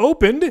 is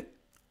opened.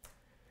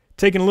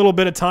 Taking a little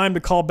bit of time to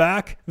call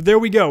back. There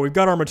we go. We've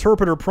got our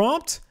Meterpreter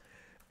prompt,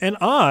 and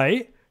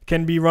I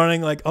can be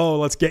running like, oh,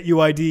 let's get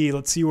UID.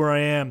 Let's see where I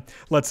am.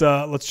 Let's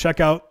check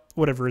out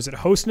whatever. Is it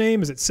host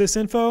name? Is it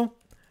sysinfo?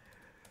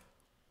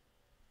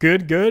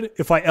 Good, good.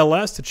 If I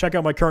ls to check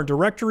out my current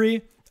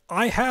directory,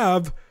 I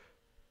have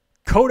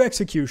code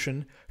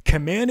execution,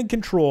 command and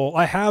control.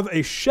 I have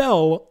a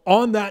shell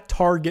on that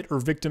target or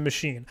victim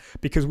machine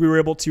because we were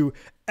able to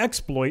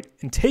exploit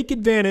and take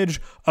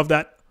advantage of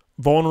that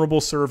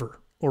vulnerable server,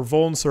 or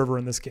VulnServer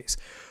in this case.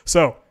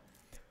 So,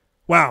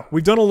 wow,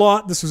 we've done a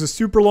lot. This was a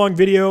super long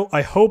video.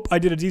 I hope I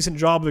did a decent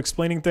job of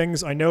explaining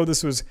things. I know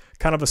this was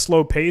kind of a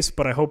slow pace,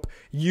 but I hope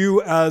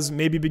you, as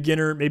maybe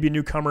beginner, maybe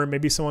newcomer,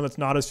 maybe someone that's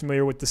not as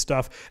familiar with this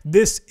stuff,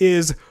 this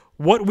is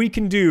what we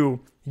can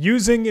do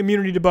using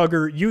Immunity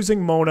Debugger,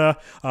 using Mona,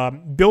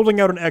 building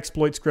out an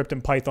exploit script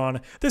in Python.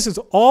 This is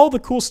all the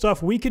cool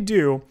stuff we could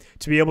do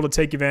to be able to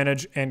take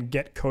advantage and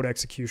get code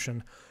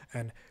execution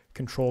and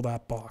control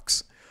that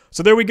box.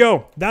 So there we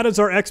go. That is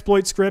our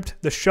exploit script,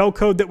 the shell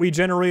code that we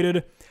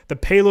generated, the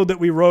payload that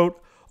we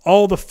wrote,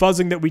 all the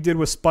fuzzing that we did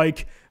with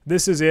Spike.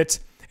 This is it.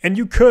 And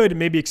you could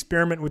maybe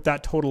experiment with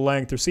that total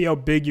length or see how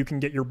big you can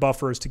get your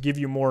buffers to give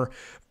you more,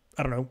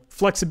 I don't know,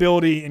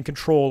 flexibility and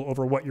control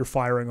over what you're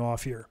firing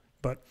off here.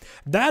 But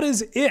that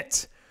is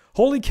it.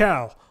 Holy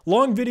cow.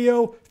 Long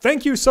video.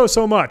 Thank you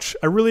so much.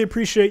 I really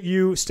appreciate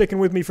you sticking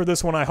with me for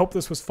this one. I hope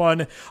this was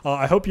fun.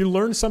 I hope you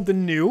learned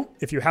something new.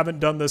 If you haven't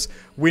done this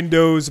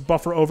Windows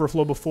buffer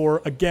overflow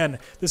before, again,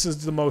 this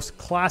is the most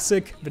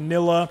classic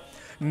vanilla,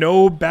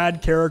 no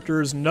bad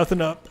characters,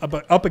 nothing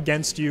up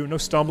against you, no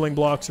stumbling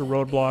blocks or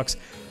roadblocks.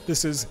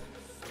 This is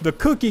the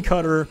cookie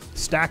cutter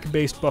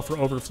stack-based buffer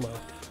overflow.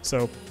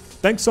 So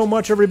thanks so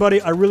much, everybody.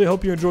 I really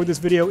hope you enjoyed this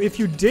video. If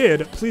you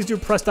did, please do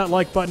press that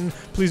like button.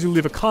 Please do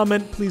leave a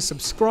comment. Please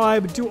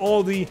subscribe. Do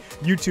all the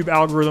YouTube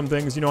algorithm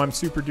things. You know, I'm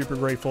super duper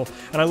grateful.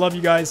 And I love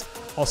you guys.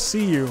 I'll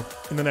see you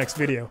in the next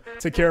video.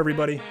 Take care,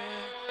 everybody.